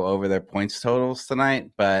to go over their points totals tonight.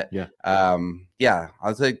 But Yeah.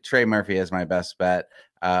 I'll take Trey Murphy as my best bet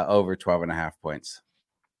over 12.5 points.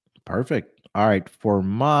 Perfect. All right. For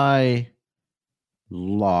my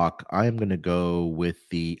lock, I am going to go with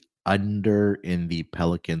the under in the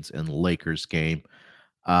Pelicans and Lakers game.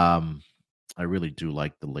 Um, I really do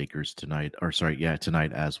like the Lakers tonight,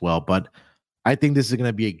 tonight as well. But I think this is going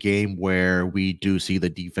to be a game where we do see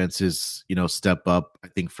the defenses, step up. I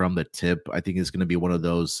think from the tip, I think it's going to be one of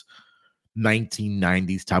those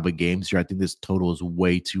 1990s type of games here. I think this total is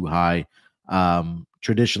way too high.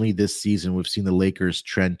 Traditionally, this season, we've seen the Lakers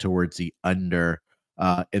trend towards the under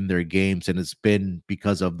in their games, and it's been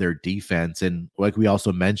because of their defense. And like we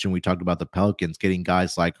also mentioned, we talked about the Pelicans getting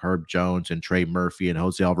guys like Herb Jones and Trey Murphy and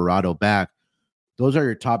Jose Alvarado back. Those are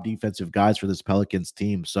your top defensive guys for this Pelicans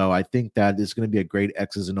team. So I think that it's going to be a great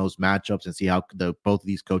X's and O's matchups and see how both of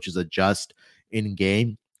these coaches adjust in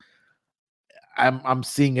game. I'm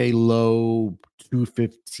seeing a low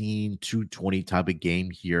 215, 220 type of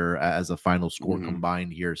game here as a final score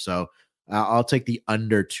combined here. So I'll take the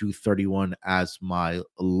under 231 as my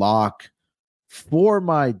lock. For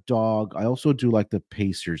my dog, I also do like the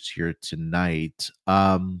Pacers here tonight.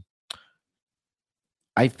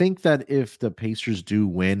 I think that if the Pacers do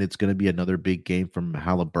win, it's going to be another big game from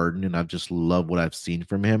Halliburton, and I just love what I've seen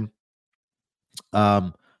from him.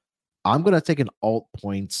 I'm going to take an alt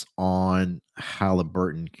points on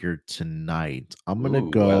Halliburton here tonight. I'm going to I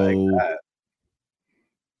like go,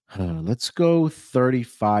 that. let's go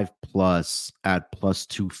 35 plus at plus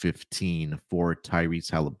 215 for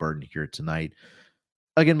Tyrese Halliburton here tonight.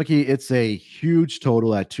 Again, McKee, it's a huge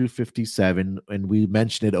total at 257, and we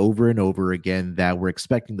mentioned it over and over again that we're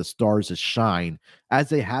expecting the stars to shine as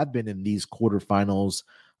they have been in these quarterfinals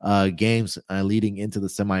games leading into the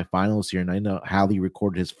semifinals here. And I know Hallie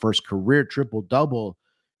recorded his first career triple-double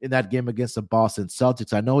in that game against the Boston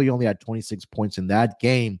Celtics. I know he only had 26 points in that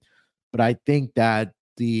game, but I think that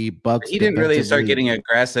the Bucks He didn't really start defensively, getting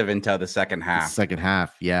aggressive until the second the half. second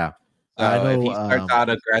half, yeah. I So if know. he starts out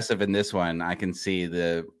aggressive in this one, I can see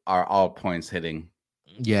our all points hitting.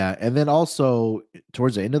 Yeah, and then also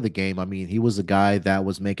towards the end of the game, I mean, he was the guy that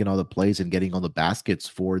was making all the plays and getting all the baskets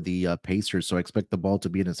for the Pacers. So I expect the ball to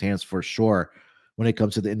be in his hands for sure when it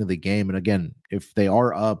comes to the end of the game. And again, if they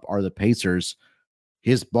are up, are the Pacers,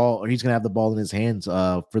 his ball, or he's gonna have the ball in his hands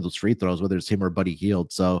for those free throws, whether it's him or Buddy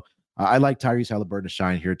Hield. So I like Tyrese Halliburton to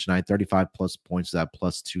shine here tonight. 35 plus points, that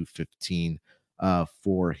plus 215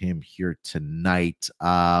 for him here tonight.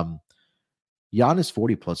 Giannis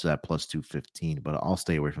 40 plus that plus 215, but I'll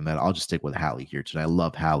stay away from that. I'll just stick with Hallie here tonight. I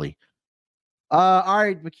love Hallie. All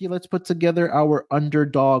right, Mickey, let's put together our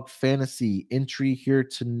underdog fantasy entry here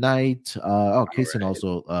tonight. Kaysen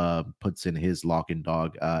also puts in his lock and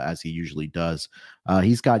dog as he usually does.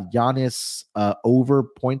 He's got Giannis over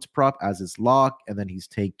points prop as his lock, and then he's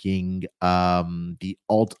taking the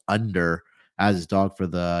alt under as his dog for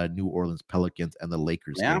the New Orleans Pelicans and the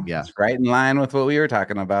Lakers game. Yeah, it's right in line with what we were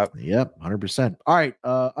talking about. Yep, 100%. All right,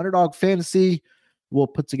 underdog fantasy. We'll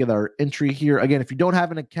put together our entry here. Again, if you don't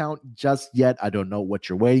have an account just yet, I don't know what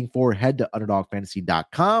you're waiting for. Head to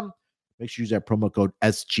underdogfantasy.com. Make sure you use that promo code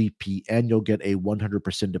SGPN. You'll get a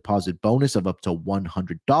 100% deposit bonus of up to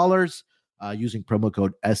 $100 using promo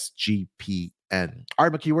code SGPN. All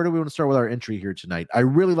right, McKee, where do we want to start with our entry here tonight? I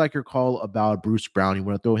really like your call about Bruce Brown. You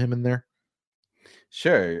want to throw him in there?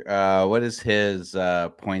 Sure. What is his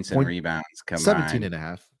points and rebounds combined? 17 and a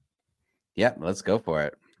half. Yep, let's go for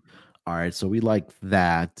it. All right, so we like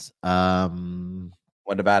that.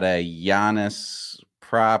 What about a Giannis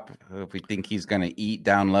prop if we think he's going to eat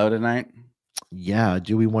down low tonight? Yeah,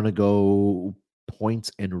 do we want to go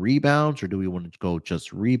points and rebounds, or do we want to go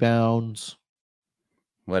just rebounds?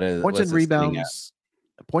 Points and rebounds?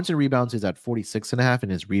 Points and rebounds is at 46 and a half,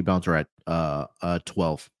 and his rebounds are at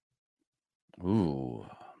 12. Ooh.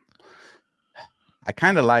 I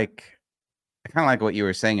kind of like what you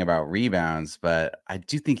were saying about rebounds, but I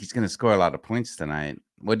do think he's going to score a lot of points tonight.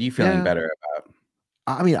 What are you feeling better about?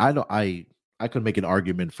 I mean, I could make an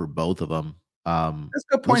argument for both of them. Let's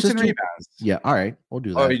go points and rebounds. Yeah, all right, we'll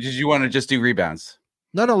do that. Or did you want to just do rebounds?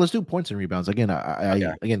 No, let's do points and rebounds. Again,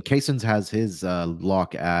 again, Kaysen's has his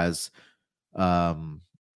lock as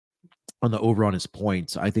on the over on his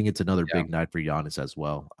points. I think it's another big night for Giannis as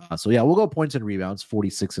well. So yeah, we'll go points and rebounds,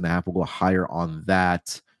 46 and a half. We'll go higher on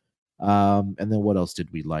that. And then what else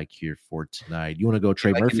did we like here for tonight? You want to go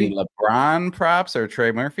Trey Murphy? LeBron props or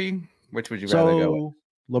Trey Murphy? Which would you rather go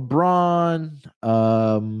with? LeBron,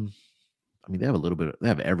 I mean, they have a little bit, they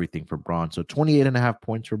have everything for Braun. So 28 and a half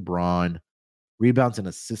points for Braun. Rebounds and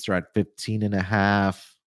assists are at 15.5.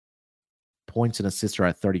 Points and assists are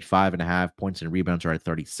at 35.5. Points and rebounds are at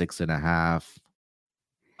 36.5.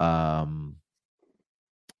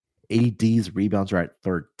 AD's rebounds are at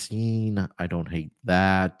 13. I don't hate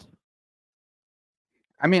that.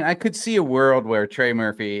 I mean, I could see a world where Trey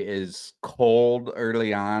Murphy is cold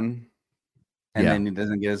early on, and then he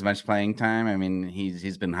doesn't get as much playing time. I mean,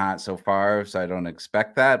 he's been hot so far, so I don't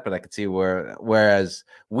expect that. But I could see whereas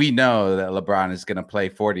we know that LeBron is going to play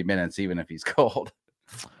 40 minutes even if he's cold.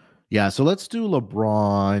 Yeah, so let's do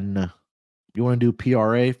LeBron. You want to do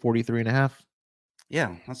PRA 43.5?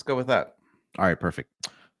 Yeah, let's go with that. All right, perfect.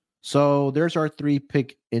 So there's our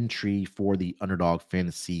 3-pick entry for the Underdog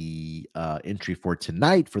Fantasy entry for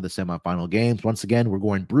tonight for the semifinal games. Once again, we're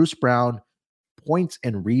going Bruce Brown, points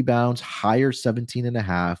and rebounds higher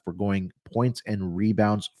 17.5. We're going points and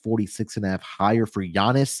rebounds 46.5 higher for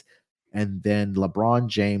Giannis. And then LeBron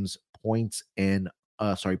James, points,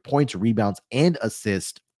 rebounds, and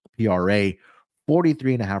assist PRA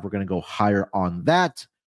 43.5. We're going to go higher on that.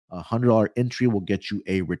 $100 entry will get you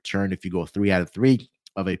a return if you go 3 out of 3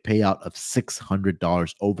 of a payout of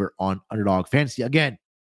 $600 over on Underdog Fantasy. Again,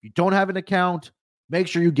 if you don't have an account, make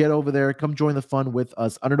sure you get over there. Come join the fun with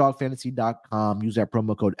us. UnderdogFantasy.com. Use that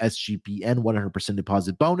promo code SGPN. 100%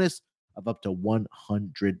 deposit bonus of up to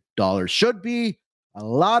 $100. Should be a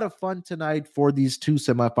lot of fun tonight for these two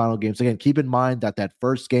semifinal games. Again, keep in mind that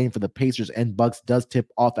first game for the Pacers and Bucks does tip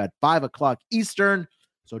off at 5 o'clock Eastern.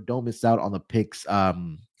 So don't miss out on the picks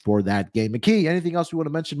for that game. McKee, anything else you want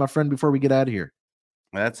to mention, my friend, before we get out of here?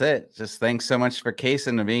 That's it. Just thanks so much for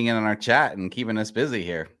Kaysen and being in on our chat and keeping us busy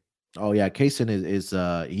here. Oh yeah, Kaysen is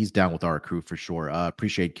he's down with our crew for sure.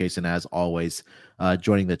 Appreciate Kaysen as always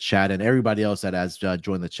joining the chat, and everybody else that has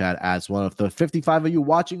joined the chat as well. If the 55 of you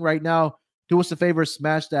watching right now, do us a favor,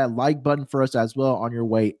 smash that like button for us as well on your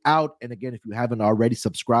way out. And again, if you haven't already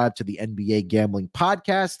subscribed to the NBA Gambling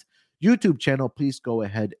Podcast YouTube channel, please go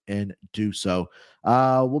ahead and do so.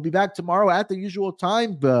 We'll be back tomorrow at the usual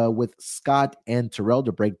time with Scott and Terrell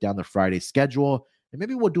to break down the Friday schedule. And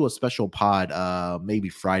maybe we'll do a special pod maybe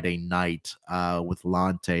Friday night with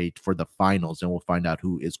Lante for the finals, and we'll find out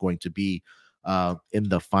who is going to be in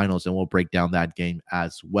the finals, and we'll break down that game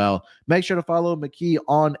as well. Make sure to follow McKee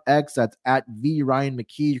on X. That's at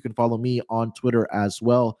 @VRyanMcKee. You can follow me on Twitter as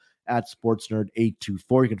well, at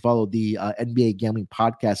SportsNerd824. You can follow the NBA Gambling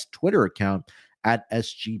Podcast Twitter account at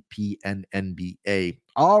SGPNNBA.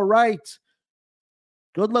 All right.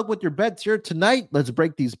 Good luck with your bets here tonight. Let's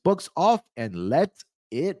break these books off and let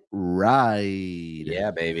it ride.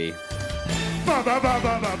 Yeah, baby.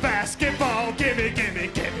 Basketball, gimme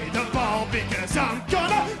the ball because I'm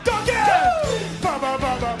gonna dunk it.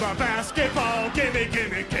 Basketball, gimme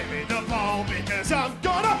the ball because I'm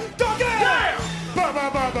gonna dunk it. Yeah.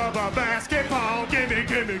 Basketball, gimme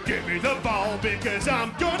the ball because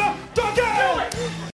I'm gonna